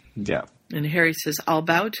 Yeah. And Harry says, "I'll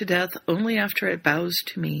bow to death only after it bows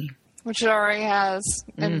to me." Which it already has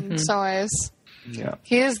in some ways. Yeah.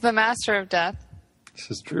 He is the master of death. This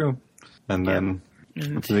is true. And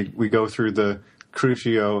then we go through the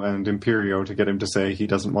Crucio and Imperio to get him to say he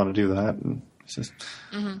doesn't want to do that. And he says,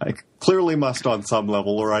 I clearly must on some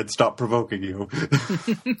level or I'd stop provoking you.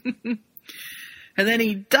 And then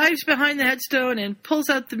he dives behind the headstone and pulls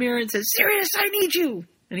out the mirror and says, Sirius, I need you.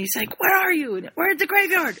 And he's like, where are you? And we're at the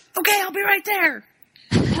graveyard. Okay, I'll be right there.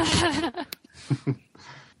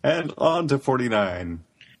 And on to 49.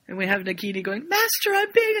 And we have Nagini going, Master,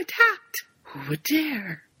 I'm being attacked. Who would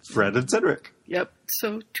dare? Fred and Cedric. Yep.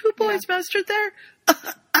 So 2 boys, Master, there.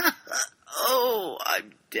 Oh,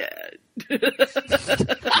 I'm dead.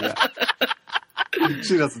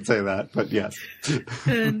 She doesn't say that, but yes.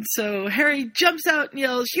 And so Harry jumps out and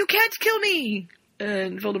yells, you can't kill me!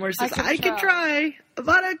 And Voldemort says, I can try!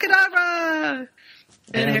 Avada Kedavra!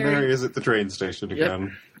 And Harry is at the train station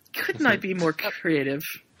again. Couldn't I be more creative?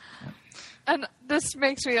 And this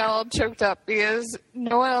makes me all choked up because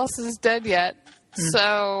no one else is dead yet.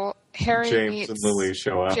 So Harry James and Lily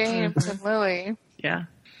show up. James and Lily. Yeah.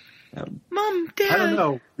 Mom, Dad. I don't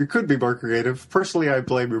know. You could be more creative. Personally, I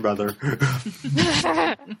blame your mother.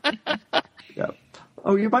 Yeah.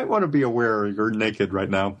 Oh, you might want to be aware you're naked right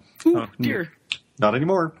now. Ooh, dear. Not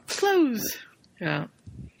anymore. Clothes. Yeah.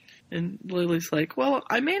 And Lily's like, well,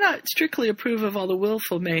 I may not strictly approve of all the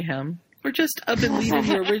willful mayhem, or just up and leaving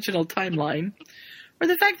the original timeline, or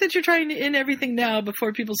the fact that you're trying to end everything now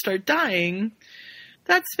before people start dying.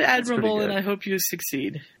 That's admirable, and I hope you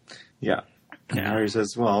succeed. Yeah. And Harry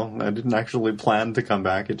says, well, I didn't actually plan to come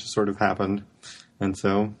back. It just sort of happened. And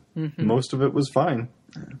so most of it was fine.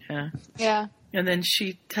 Yeah. Yeah. And then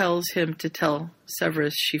she tells him to tell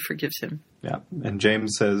Severus she forgives him. Yeah. And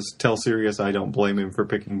James says, tell Sirius I don't blame him for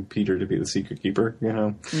picking Peter to be the Secret Keeper. You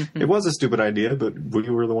know, it was a stupid idea, but we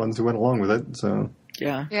were the ones who went along with it. So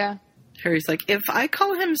yeah. Yeah. Harry's like, if I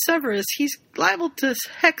call him Severus, he's liable to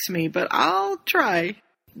hex me, but I'll try.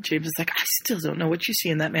 James is like, I still don't know what you see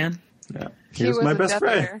in that man. Yeah. He was my best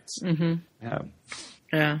friend. Yeah.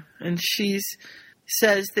 Yeah. And she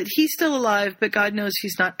says that he's still alive, but God knows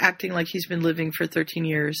he's not acting like he's been living for 13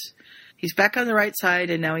 years. He's back on the right side,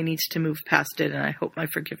 and now he needs to move past it, and I hope my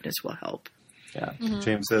forgiveness will help. Yeah.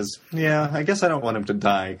 James says, yeah, I guess I don't want him to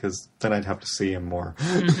die, because then I'd have to see him more.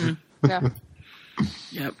 Yeah.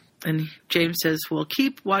 Yep. And James says, we'll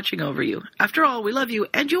keep watching over you. After all, we love you,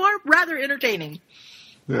 and you are rather entertaining.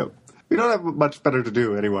 Yep. We don't have much better to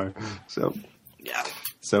do anyway.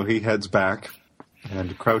 So he heads back,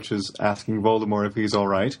 and Crouch is asking Voldemort if he's all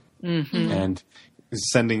right. And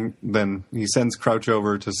he sends Crouch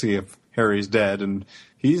over to see if Harry's dead, and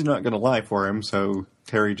he's not going to lie for him, so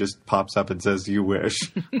Harry just pops up and says, you wish.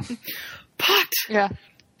 Pot! Yeah.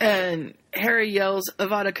 And Harry yells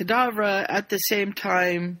Avada Kedavra at the same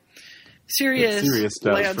time. Sirius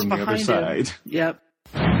lands from behind the other side. him. Yep.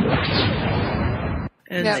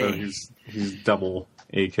 And so he's double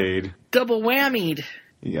AK'd. Double whammied.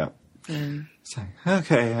 Yeah. It's like,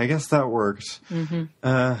 okay, I guess that worked.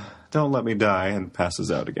 Don't let me die, and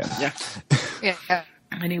passes out again. Yeah. Yeah.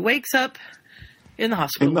 And he wakes up in the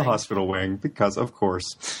hospital In the hospital wing, because of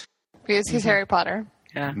course. Because he's Harry Potter.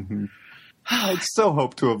 Yeah. I'd so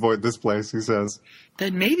hope to avoid this place, he says.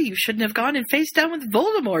 Then maybe you shouldn't have gone and faced down with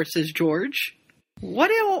Voldemort, says George.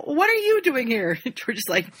 What are you doing here? George is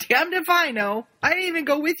like, damned if I know. I didn't even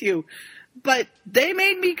go with you. But they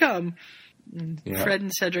made me come. Yeah. Fred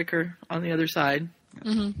and Cedric are on the other side.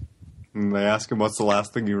 And they ask him, what's the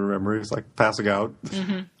last thing you remember? He's like, passing out.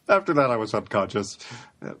 After that, I was unconscious.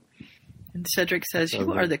 And Cedric says,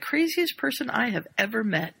 you are the craziest person I have ever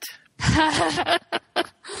met.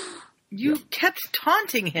 You kept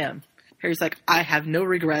taunting him. Harry's like, I have no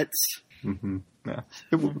regrets. Yeah.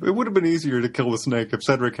 It would have been easier to kill the snake if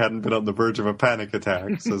Cedric hadn't been on the verge of a panic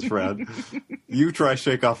attack, says Fred. You try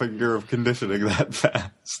shake off a year of conditioning that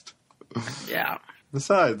fast. Yeah.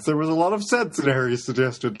 Besides, there was a lot of sense in Harry's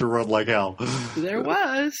suggestion to run like hell. There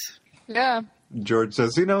was. Yeah. George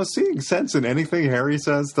says, seeing sense in anything Harry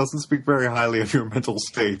says doesn't speak very highly of your mental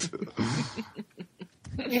state.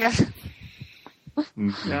 Yeah.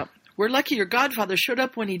 Yeah. We're lucky your godfather showed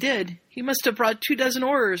up when he did. He must have brought 24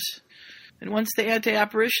 Aurors. And once the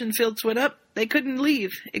anti-apparition fields went up, they couldn't leave,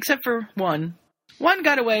 except for one. One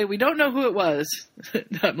got away. We don't know who it was.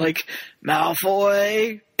 I'm like,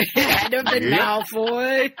 Malfoy. It had to have been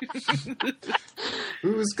Malfoy.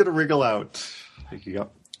 Who's going to wriggle out?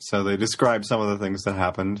 Yep. So they describe some of the things that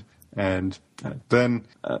happened. And then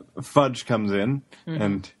Fudge comes in,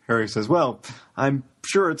 and Harry says, well, I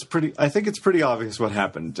think it's pretty obvious what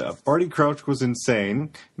happened. Barty Crouch was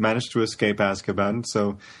insane, managed to escape Azkaban,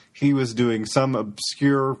 so he was doing some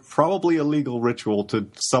obscure, probably illegal ritual to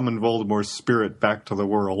summon Voldemort's spirit back to the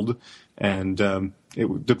world. And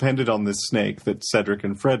it depended on this snake that Cedric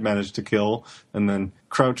and Fred managed to kill, and then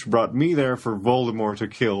Crouch brought me there for Voldemort to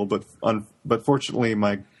kill, but fortunately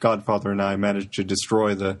my godfather and I managed to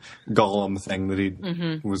destroy the golem thing that he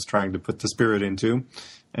was trying to put the spirit into.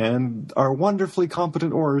 And our wonderfully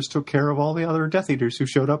competent Aurors took care of all the other Death Eaters who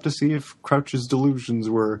showed up to see if Crouch's delusions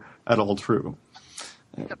were at all true.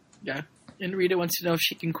 Yep. Yeah. And Rita wants to know if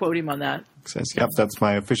she can quote him on that. Says, yep, that's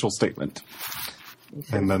my official statement.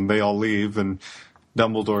 And then they all leave, and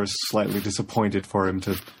Dumbledore's slightly disappointed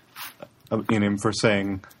in him for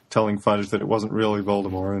telling Fudge that it wasn't really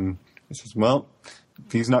Voldemort, and he says, well,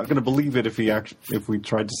 he's not going to believe it if we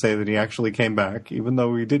tried to say that he actually came back, even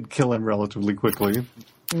though we did kill him relatively quickly.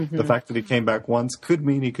 The fact that he came back once could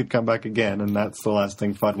mean he could come back again, and that's the last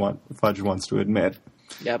thing Fudge wants to admit.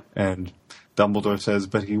 Yep. And Dumbledore says,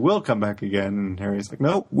 but he will come back again, and Harry's like,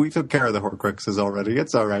 nope, we took care of the Horcruxes already,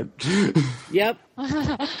 it's all right. Yep.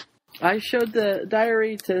 I showed the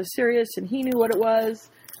diary to Sirius, and he knew what it was.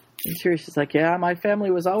 And Sirius is like, yeah, my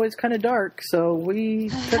family was always kind of dark, so we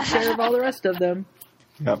took care of all the rest of them.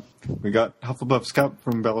 Yep. We got Hufflepuff's cup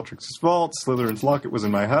from Bellatrix's vault. Slytherin's locket was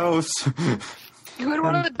in my house. You had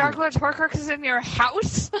one of the Dark Lord's Horcruxes in your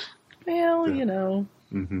house? Well, you know.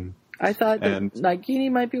 Mm-hmm. I thought that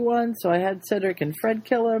Nagini might be one, so I had Cedric and Fred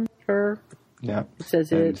kill him. Yeah. It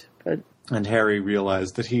says And Harry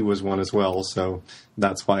realized that he was one as well, so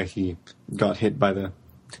that's why he got hit by the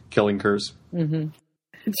killing curse. Mm-hmm.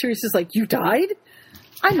 And Sirius is like, you died?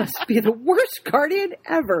 I must be the worst guardian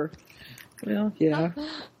ever. Well, yeah.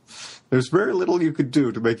 There's very little you could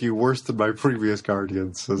do to make you worse than my previous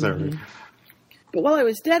guardians, says Harry. But while I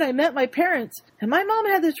was dead, I met my parents. And my mom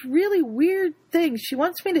had this really weird thing. She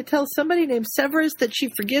wants me to tell somebody named Severus that she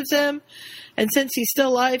forgives him. And since he's still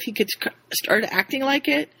alive, he could start acting like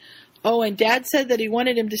it. Oh, and Dad said that he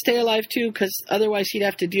wanted him to stay alive, too, because otherwise he'd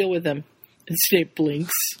have to deal with him. And Snape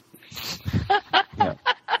blinks. Yeah.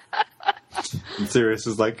 And Sirius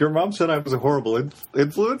is like, your mom said I was a horrible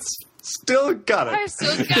influence? Still got it. I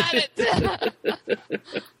still got it.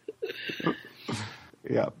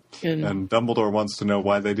 Yeah. And Dumbledore wants to know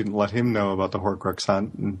why they didn't let him know about the Horcrux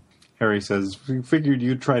hunt. And Harry says, we figured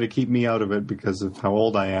you'd try to keep me out of it because of how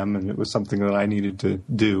old I am, and it was something that I needed to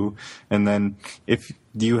do. And then if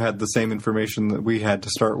you had the same information that we had to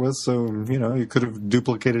start with, so, you could have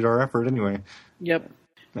duplicated our effort anyway. Yep.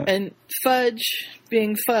 Yeah. And Fudge,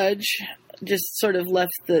 being Fudge, just sort of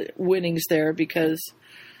left the winnings there because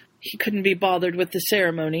he couldn't be bothered with the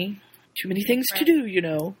ceremony. Too many things to do,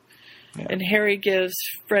 Yeah. And Harry gives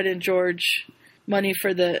Fred and George money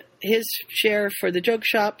for his share for the joke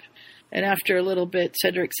shop. And after a little bit,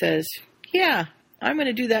 Cedric says, yeah, I'm going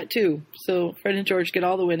to do that too. So Fred and George get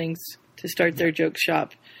all the winnings to start their joke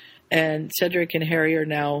shop. And Cedric and Harry are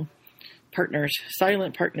now partners,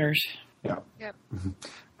 silent partners. Yeah. Yep.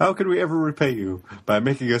 How could we ever repay you? By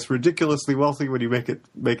making us ridiculously wealthy when you make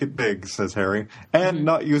it big, says Harry. And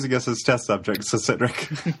not using us as test subjects, says Cedric.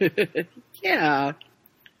 Yeah.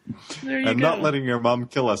 There you and go. Not letting your mom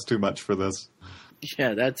kill us too much for this.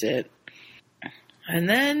 Yeah, that's it. And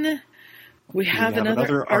then we have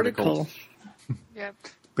another article. Yep.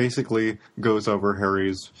 Basically goes over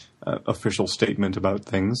Harry's official statement about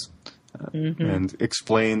things and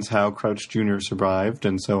explains how Crouch Jr. survived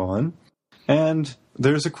and so on. And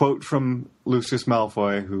there's a quote from Lucius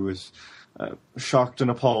Malfoy, who is shocked and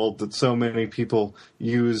appalled that so many people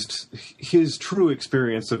used his true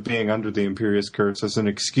experience of being under the Imperius Curse as an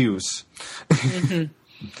excuse.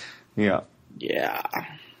 Yeah. Yeah.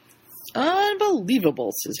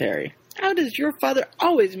 Unbelievable, says Harry. How does your father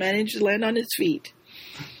always manage to land on his feet?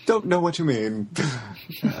 Don't know what you mean.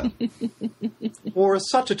 War is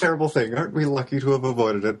such a terrible thing. Aren't we lucky to have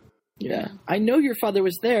avoided it? Yeah. I know your father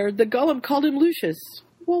was there. The Gollum called him Lucius.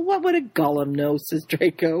 Well, what would a Gollum know, says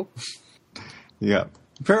Draco. Yeah.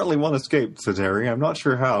 Apparently one escaped, said Harry. I'm not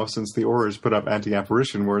sure how, since the Aurors put up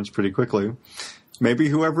anti-apparition words pretty quickly. Maybe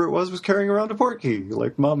whoever it was carrying around a portkey,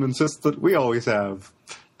 like Mom insists that we always have.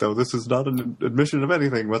 Though this is not an admission of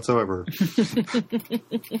anything whatsoever.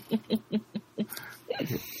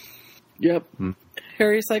 Yep.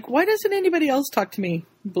 Harry's like, why doesn't anybody else talk to me?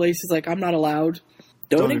 Blaise is like, I'm not allowed.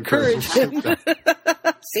 Don't encourage him.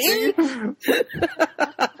 See?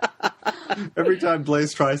 Every time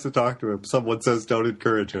Blaise tries to talk to him, someone says, don't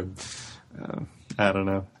encourage him. I don't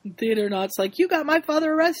know. Theodore Knott's like, you got my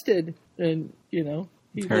father arrested. And,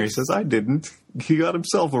 Harry says, I didn't. He got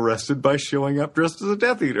himself arrested by showing up dressed as a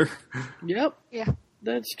Death Eater. Yep. Yeah.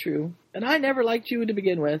 That's true. And I never liked you to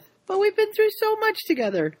begin with. But we've been through so much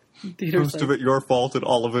together. Theodore's Most of it your fault and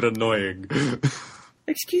all of it annoying.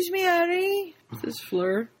 Excuse me, Harry, says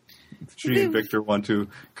Fleur. she and Victor want to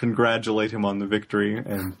congratulate him on the victory,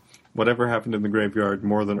 and whatever happened in the graveyard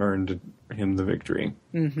more than earned him the victory.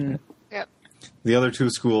 Mm-hmm. Yep. The other two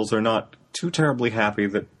schools are not too terribly happy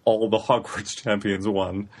that all the Hogwarts champions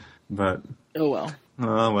won, but... Oh, well.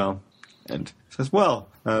 Oh, well. And says,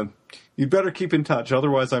 you'd better keep in touch,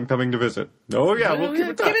 otherwise I'm coming to visit. Oh, yeah, we'll keep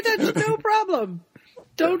in touch. Keep in touch, no problem.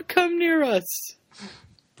 Don't come near us.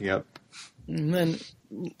 Yep. And then,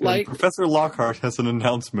 and Professor Lockhart has an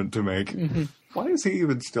announcement to make. Mm-hmm. Why is he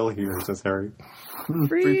even still here, says Harry.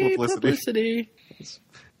 Free publicity.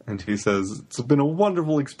 And he says, it's been a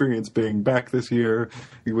wonderful experience being back this year.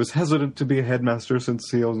 He was hesitant to be a headmaster since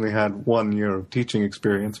he only had 1 year of teaching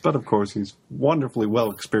experience, but of course he's wonderfully well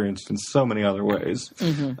experienced in so many other ways.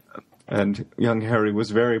 Mm-hmm. And young Harry was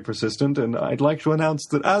very persistent, and I'd like to announce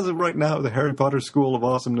that as of right now, the Harry Potter School of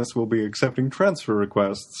Awesomeness will be accepting transfer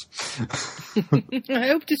requests. I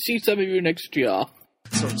hope to see some of you next year.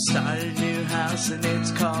 So we started a new house, and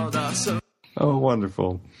it's called Awesome. Oh,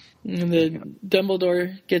 wonderful. And then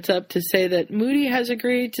Dumbledore gets up to say that Moody has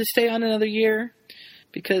agreed to stay on another year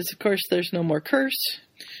because, of course, there's no more curse.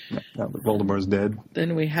 Now that Voldemort's dead.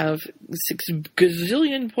 Then we have 6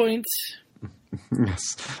 gazillion points.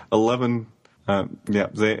 Yes, 11.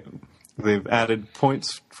 They've added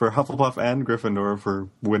points for Hufflepuff and Gryffindor for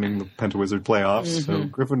winning the Pentawizard playoffs. Mm-hmm. So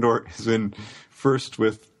Gryffindor is in first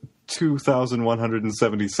with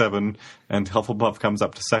 2,177, and Hufflepuff comes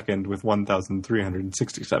up to second with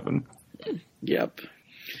 1,367. Yep.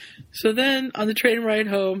 So then, on the train ride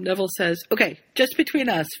home, Neville says, okay, just between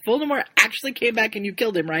us, Voldemort actually came back and you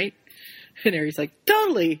killed him, right? And Harry's like,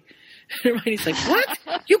 totally. And Hermione's like, what?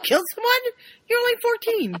 You killed someone? You're only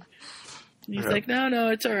 14. And he's like,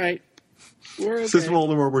 no, it's all right. We're okay. This is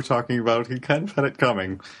Voldemort we're talking about. He kind of had it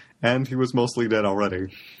coming, and he was mostly dead already.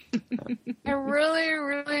 I really,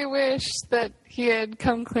 really wish that he had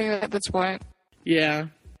come clean at this point. Yeah.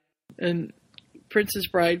 And Princess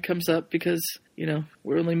Bride comes up because,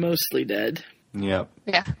 we're only mostly dead. Yep.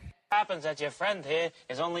 Yeah. Happens that your friend here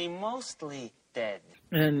is only mostly dead.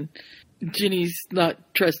 And Ginny's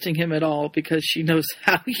not trusting him at all because she knows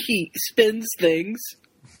how he spins things.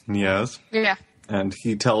 Yes. Yeah. And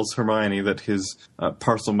he tells Hermione that his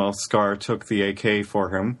Parselmouth scar took the AK for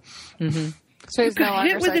him. Mm-hmm. So he's no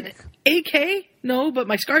longer hit with an AK? No, but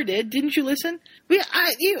my scar did. Didn't you listen?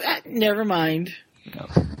 Never mind. No.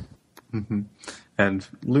 Mm-hmm. And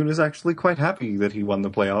Luna's actually quite happy that he won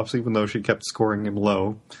the playoffs, even though she kept scoring him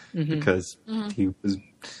low, because he was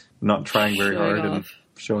not trying very hard and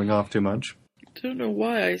showing off too much. Don't know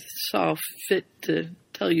why I saw fit to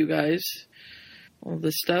tell you guys all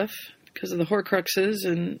this stuff, because of the Horcruxes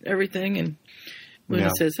and everything, and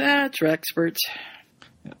Luna says, it's for experts.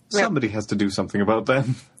 Yeah. Somebody has to do something about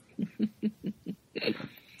them.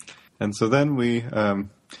 And so then we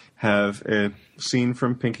have a scene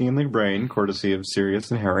from Pinky and the Brain, courtesy of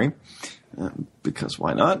Sirius and Harry, because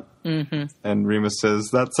why not? Mm-hmm. And Remus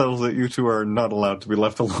says, that settles it, you two are not allowed to be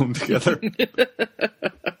left alone together.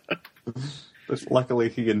 But luckily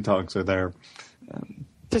he and Tonks are there.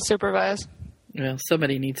 To supervise. Well,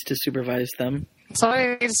 somebody needs to supervise them.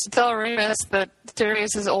 Somebody needs to tell Remus that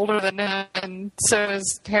Sirius is older than him, and so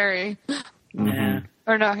is Harry. Yeah.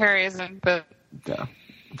 Or no, Harry isn't, but... Yeah.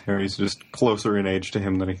 Harry's just closer in age to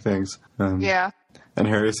him than he thinks. Yeah. And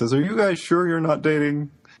Harry says, are you guys sure you're not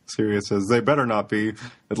dating? Sirius says, they better not be,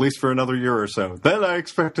 at least for another year or so. Then I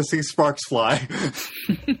expect to see sparks fly.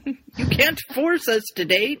 You can't force us to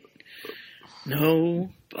date. No,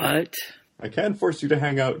 but... I can force you to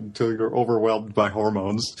hang out until you're overwhelmed by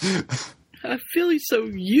hormones. I feel he's so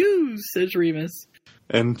used, says Remus.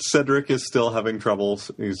 And Cedric is still having trouble.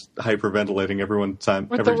 He's hyperventilating every time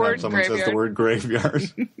someone says the word graveyard.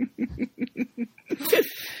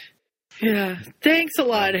 Yeah, thanks a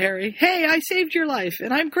lot, Harry. Hey, I saved your life,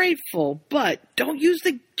 and I'm grateful, but don't use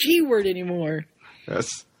the G word anymore. Yes,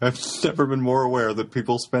 I've never been more aware that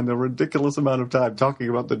people spend a ridiculous amount of time talking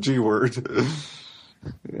about the G word.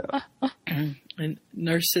 Yeah. And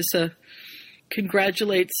Narcissa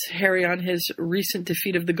congratulates Harry on his recent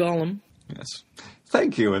defeat of the Golem. Yes.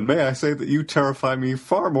 Thank you, and may I say that you terrify me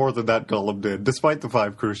far more than that Golem did, despite the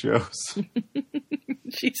 5 Crucios.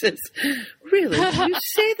 She says, really? You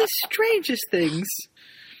say the strangest things.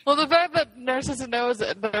 Well, the fact that Narcissa knows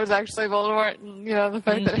that there's actually Voldemort, and, the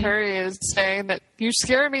fact that Harry is saying that you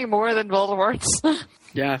scare me more than Voldemort.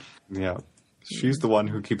 Yeah. Yeah. She's the one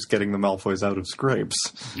who keeps getting the Malfoys out of scrapes.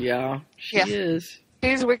 Yeah, she is.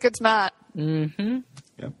 She's wicked smart. Mm-hmm.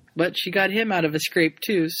 Yep. But she got him out of a scrape,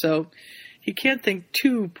 too, so he can't think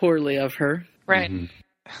too poorly of her. Right.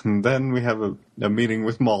 Mm-hmm. And then we have a meeting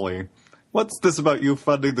with Molly. What's this about you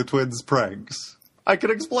funding the twins' pranks? I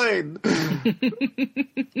can explain.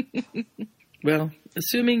 Well,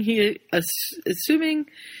 assuming he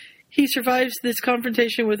survives this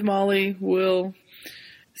confrontation with Molly, we'll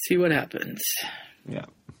see what happens. Yeah.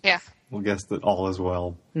 Yeah. We'll guess that all is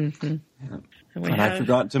well. Mm-hmm. Yeah. And I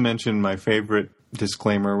forgot to mention my favorite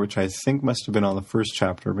disclaimer, which I think must have been on the first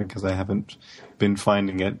chapter because I haven't been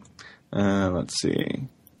finding it. Let's see.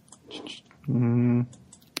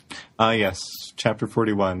 Yes, chapter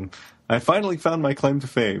 41. I finally found my claim to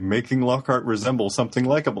fame, making Lockhart resemble something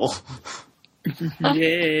likable.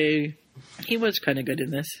 Yay. He was kind of good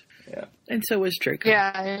in this. Yeah. And so was Draco.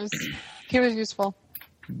 Yeah, he was useful.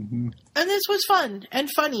 Mm-hmm. And this was fun and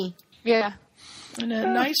funny. Yeah. In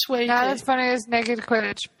a nice way. Not as funny as Naked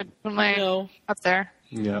Quidditch, but up there.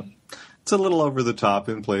 Yeah. It's a little over the top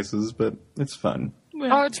in places, but it's fun.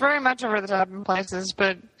 Well, it's very much over the top in places,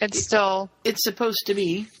 but it's still... It's supposed to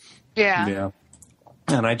be. Yeah. Yeah.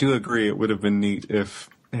 And I do agree it would have been neat if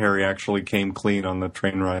Harry actually came clean on the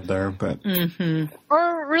train ride there, but... Mm-hmm.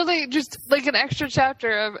 Or really just like an extra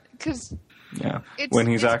chapter of... Cause yeah, when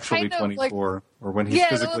he's actually 24, like, or when he's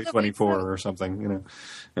physically 24 or something, you know.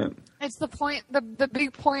 Yeah. It's the point, the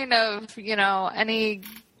big point of, you know, any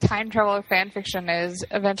time travel fan fiction is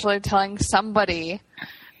eventually telling somebody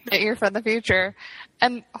that you're from the future.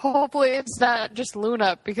 And hopefully it's not just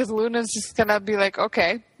Luna, because Luna's just going to be like,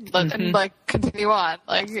 okay, and like continue on.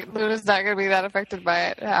 Like, Luna's not going to be that affected by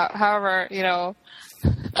it. However, you know...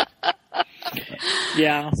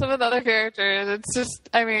 Yeah. Some of the other characters, it's just,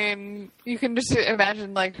 I mean, you can just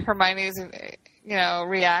imagine, like, Hermione's, you know,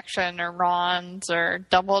 reaction, or Ron's, or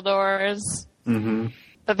Dumbledore's. Mm-hmm.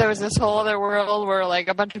 That there was this whole other world where, like,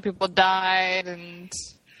 a bunch of people died, and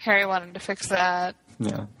Harry wanted to fix that.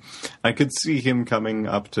 Yeah. I could see him coming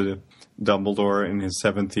up to Dumbledore in his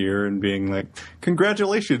 7th year and being like,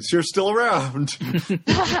 congratulations, you're still around.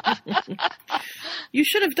 You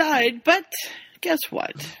should have died, but guess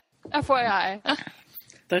what? FYI.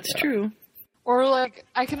 That's true. Or, like,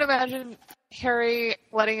 I can imagine Harry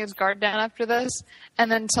letting his guard down after this,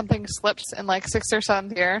 and then something slips in, like, 6th or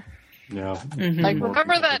 7th year. Yeah. Mm-hmm. Like,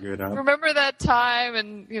 remember that time,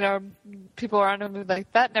 and, you know, people around him are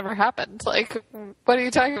like, that never happened. Like, what are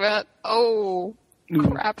you talking about? Oh,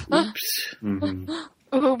 crap. Oops.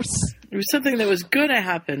 Mm-hmm. Oops. It was something that was going to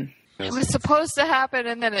happen. It was supposed to happen,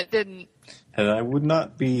 and then it didn't. And I would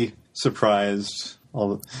not be surprised.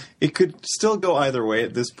 It could still go either way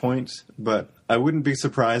at this point, but I wouldn't be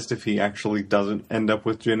surprised if he actually doesn't end up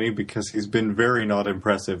with Ginny, because he's been very not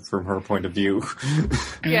impressive from her point of view.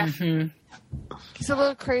 Yeah. Mm-hmm. He's a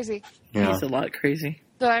little crazy. Yeah. He's a lot crazy.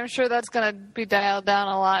 So I'm sure that's going to be dialed down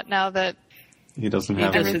a lot now that... He doesn't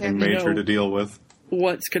have anything major to deal with.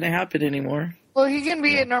 What's going to happen anymore? Well, he can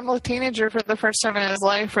be a normal teenager for the first time in his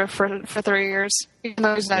life for 3 years, even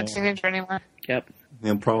though he's not a teenager anymore. Yep.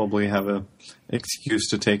 He'll probably have an excuse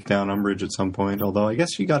to take down Umbridge at some point, although I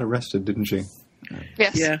guess she got arrested, didn't she?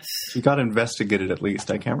 Yes. She got investigated, at least.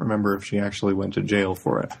 I can't remember if she actually went to jail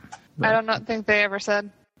for it. But I don't think they ever said.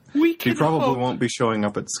 She probably won't be showing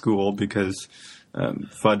up at school because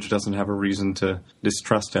Fudge doesn't have a reason to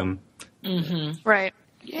distrust him. Mm-hmm. Right.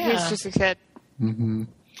 Yeah. He's just a kid. Mm-hmm.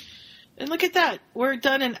 And look at that. We're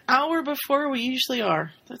done an hour before we usually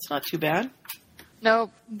are. That's not too bad.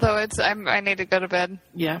 Nope. Though I need to go to bed.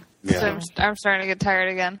 Yeah. So I'm starting to get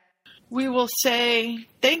tired again. We will say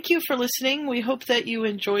thank you for listening. We hope that you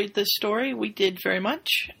enjoyed this story. We did very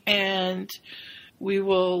much. And we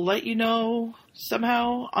will let you know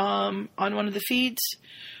somehow on one of the feeds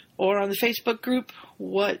or on the Facebook group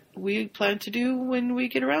what we plan to do when we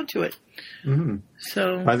get around to it. Mm-hmm.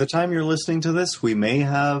 So by the time you're listening to this, we may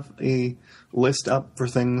have a list up for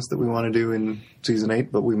things that we want to do in Season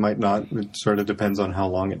 8, but we might not. It sort of depends on how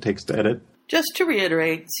long it takes to edit. Just to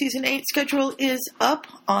reiterate, Season 8 schedule is up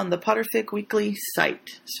on the Potterfic Weekly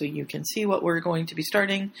site, so you can see what we're going to be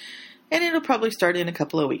starting, and it'll probably start in a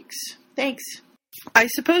couple of weeks. Thanks. I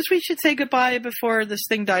suppose we should say goodbye before this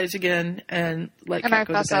thing dies again and let Kat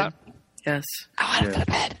go to bed. Out. Yes. I want to go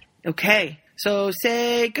to bed. Okay. So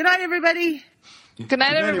say good night, everybody. Good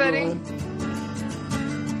night, everybody. Everyone.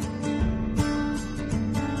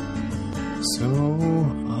 So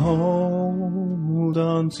hold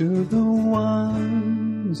on to the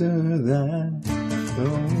wonder that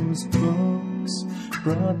those books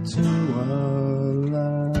brought to our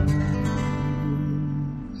lives.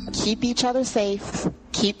 Keep each other safe.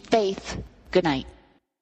 Keep faith. Good night.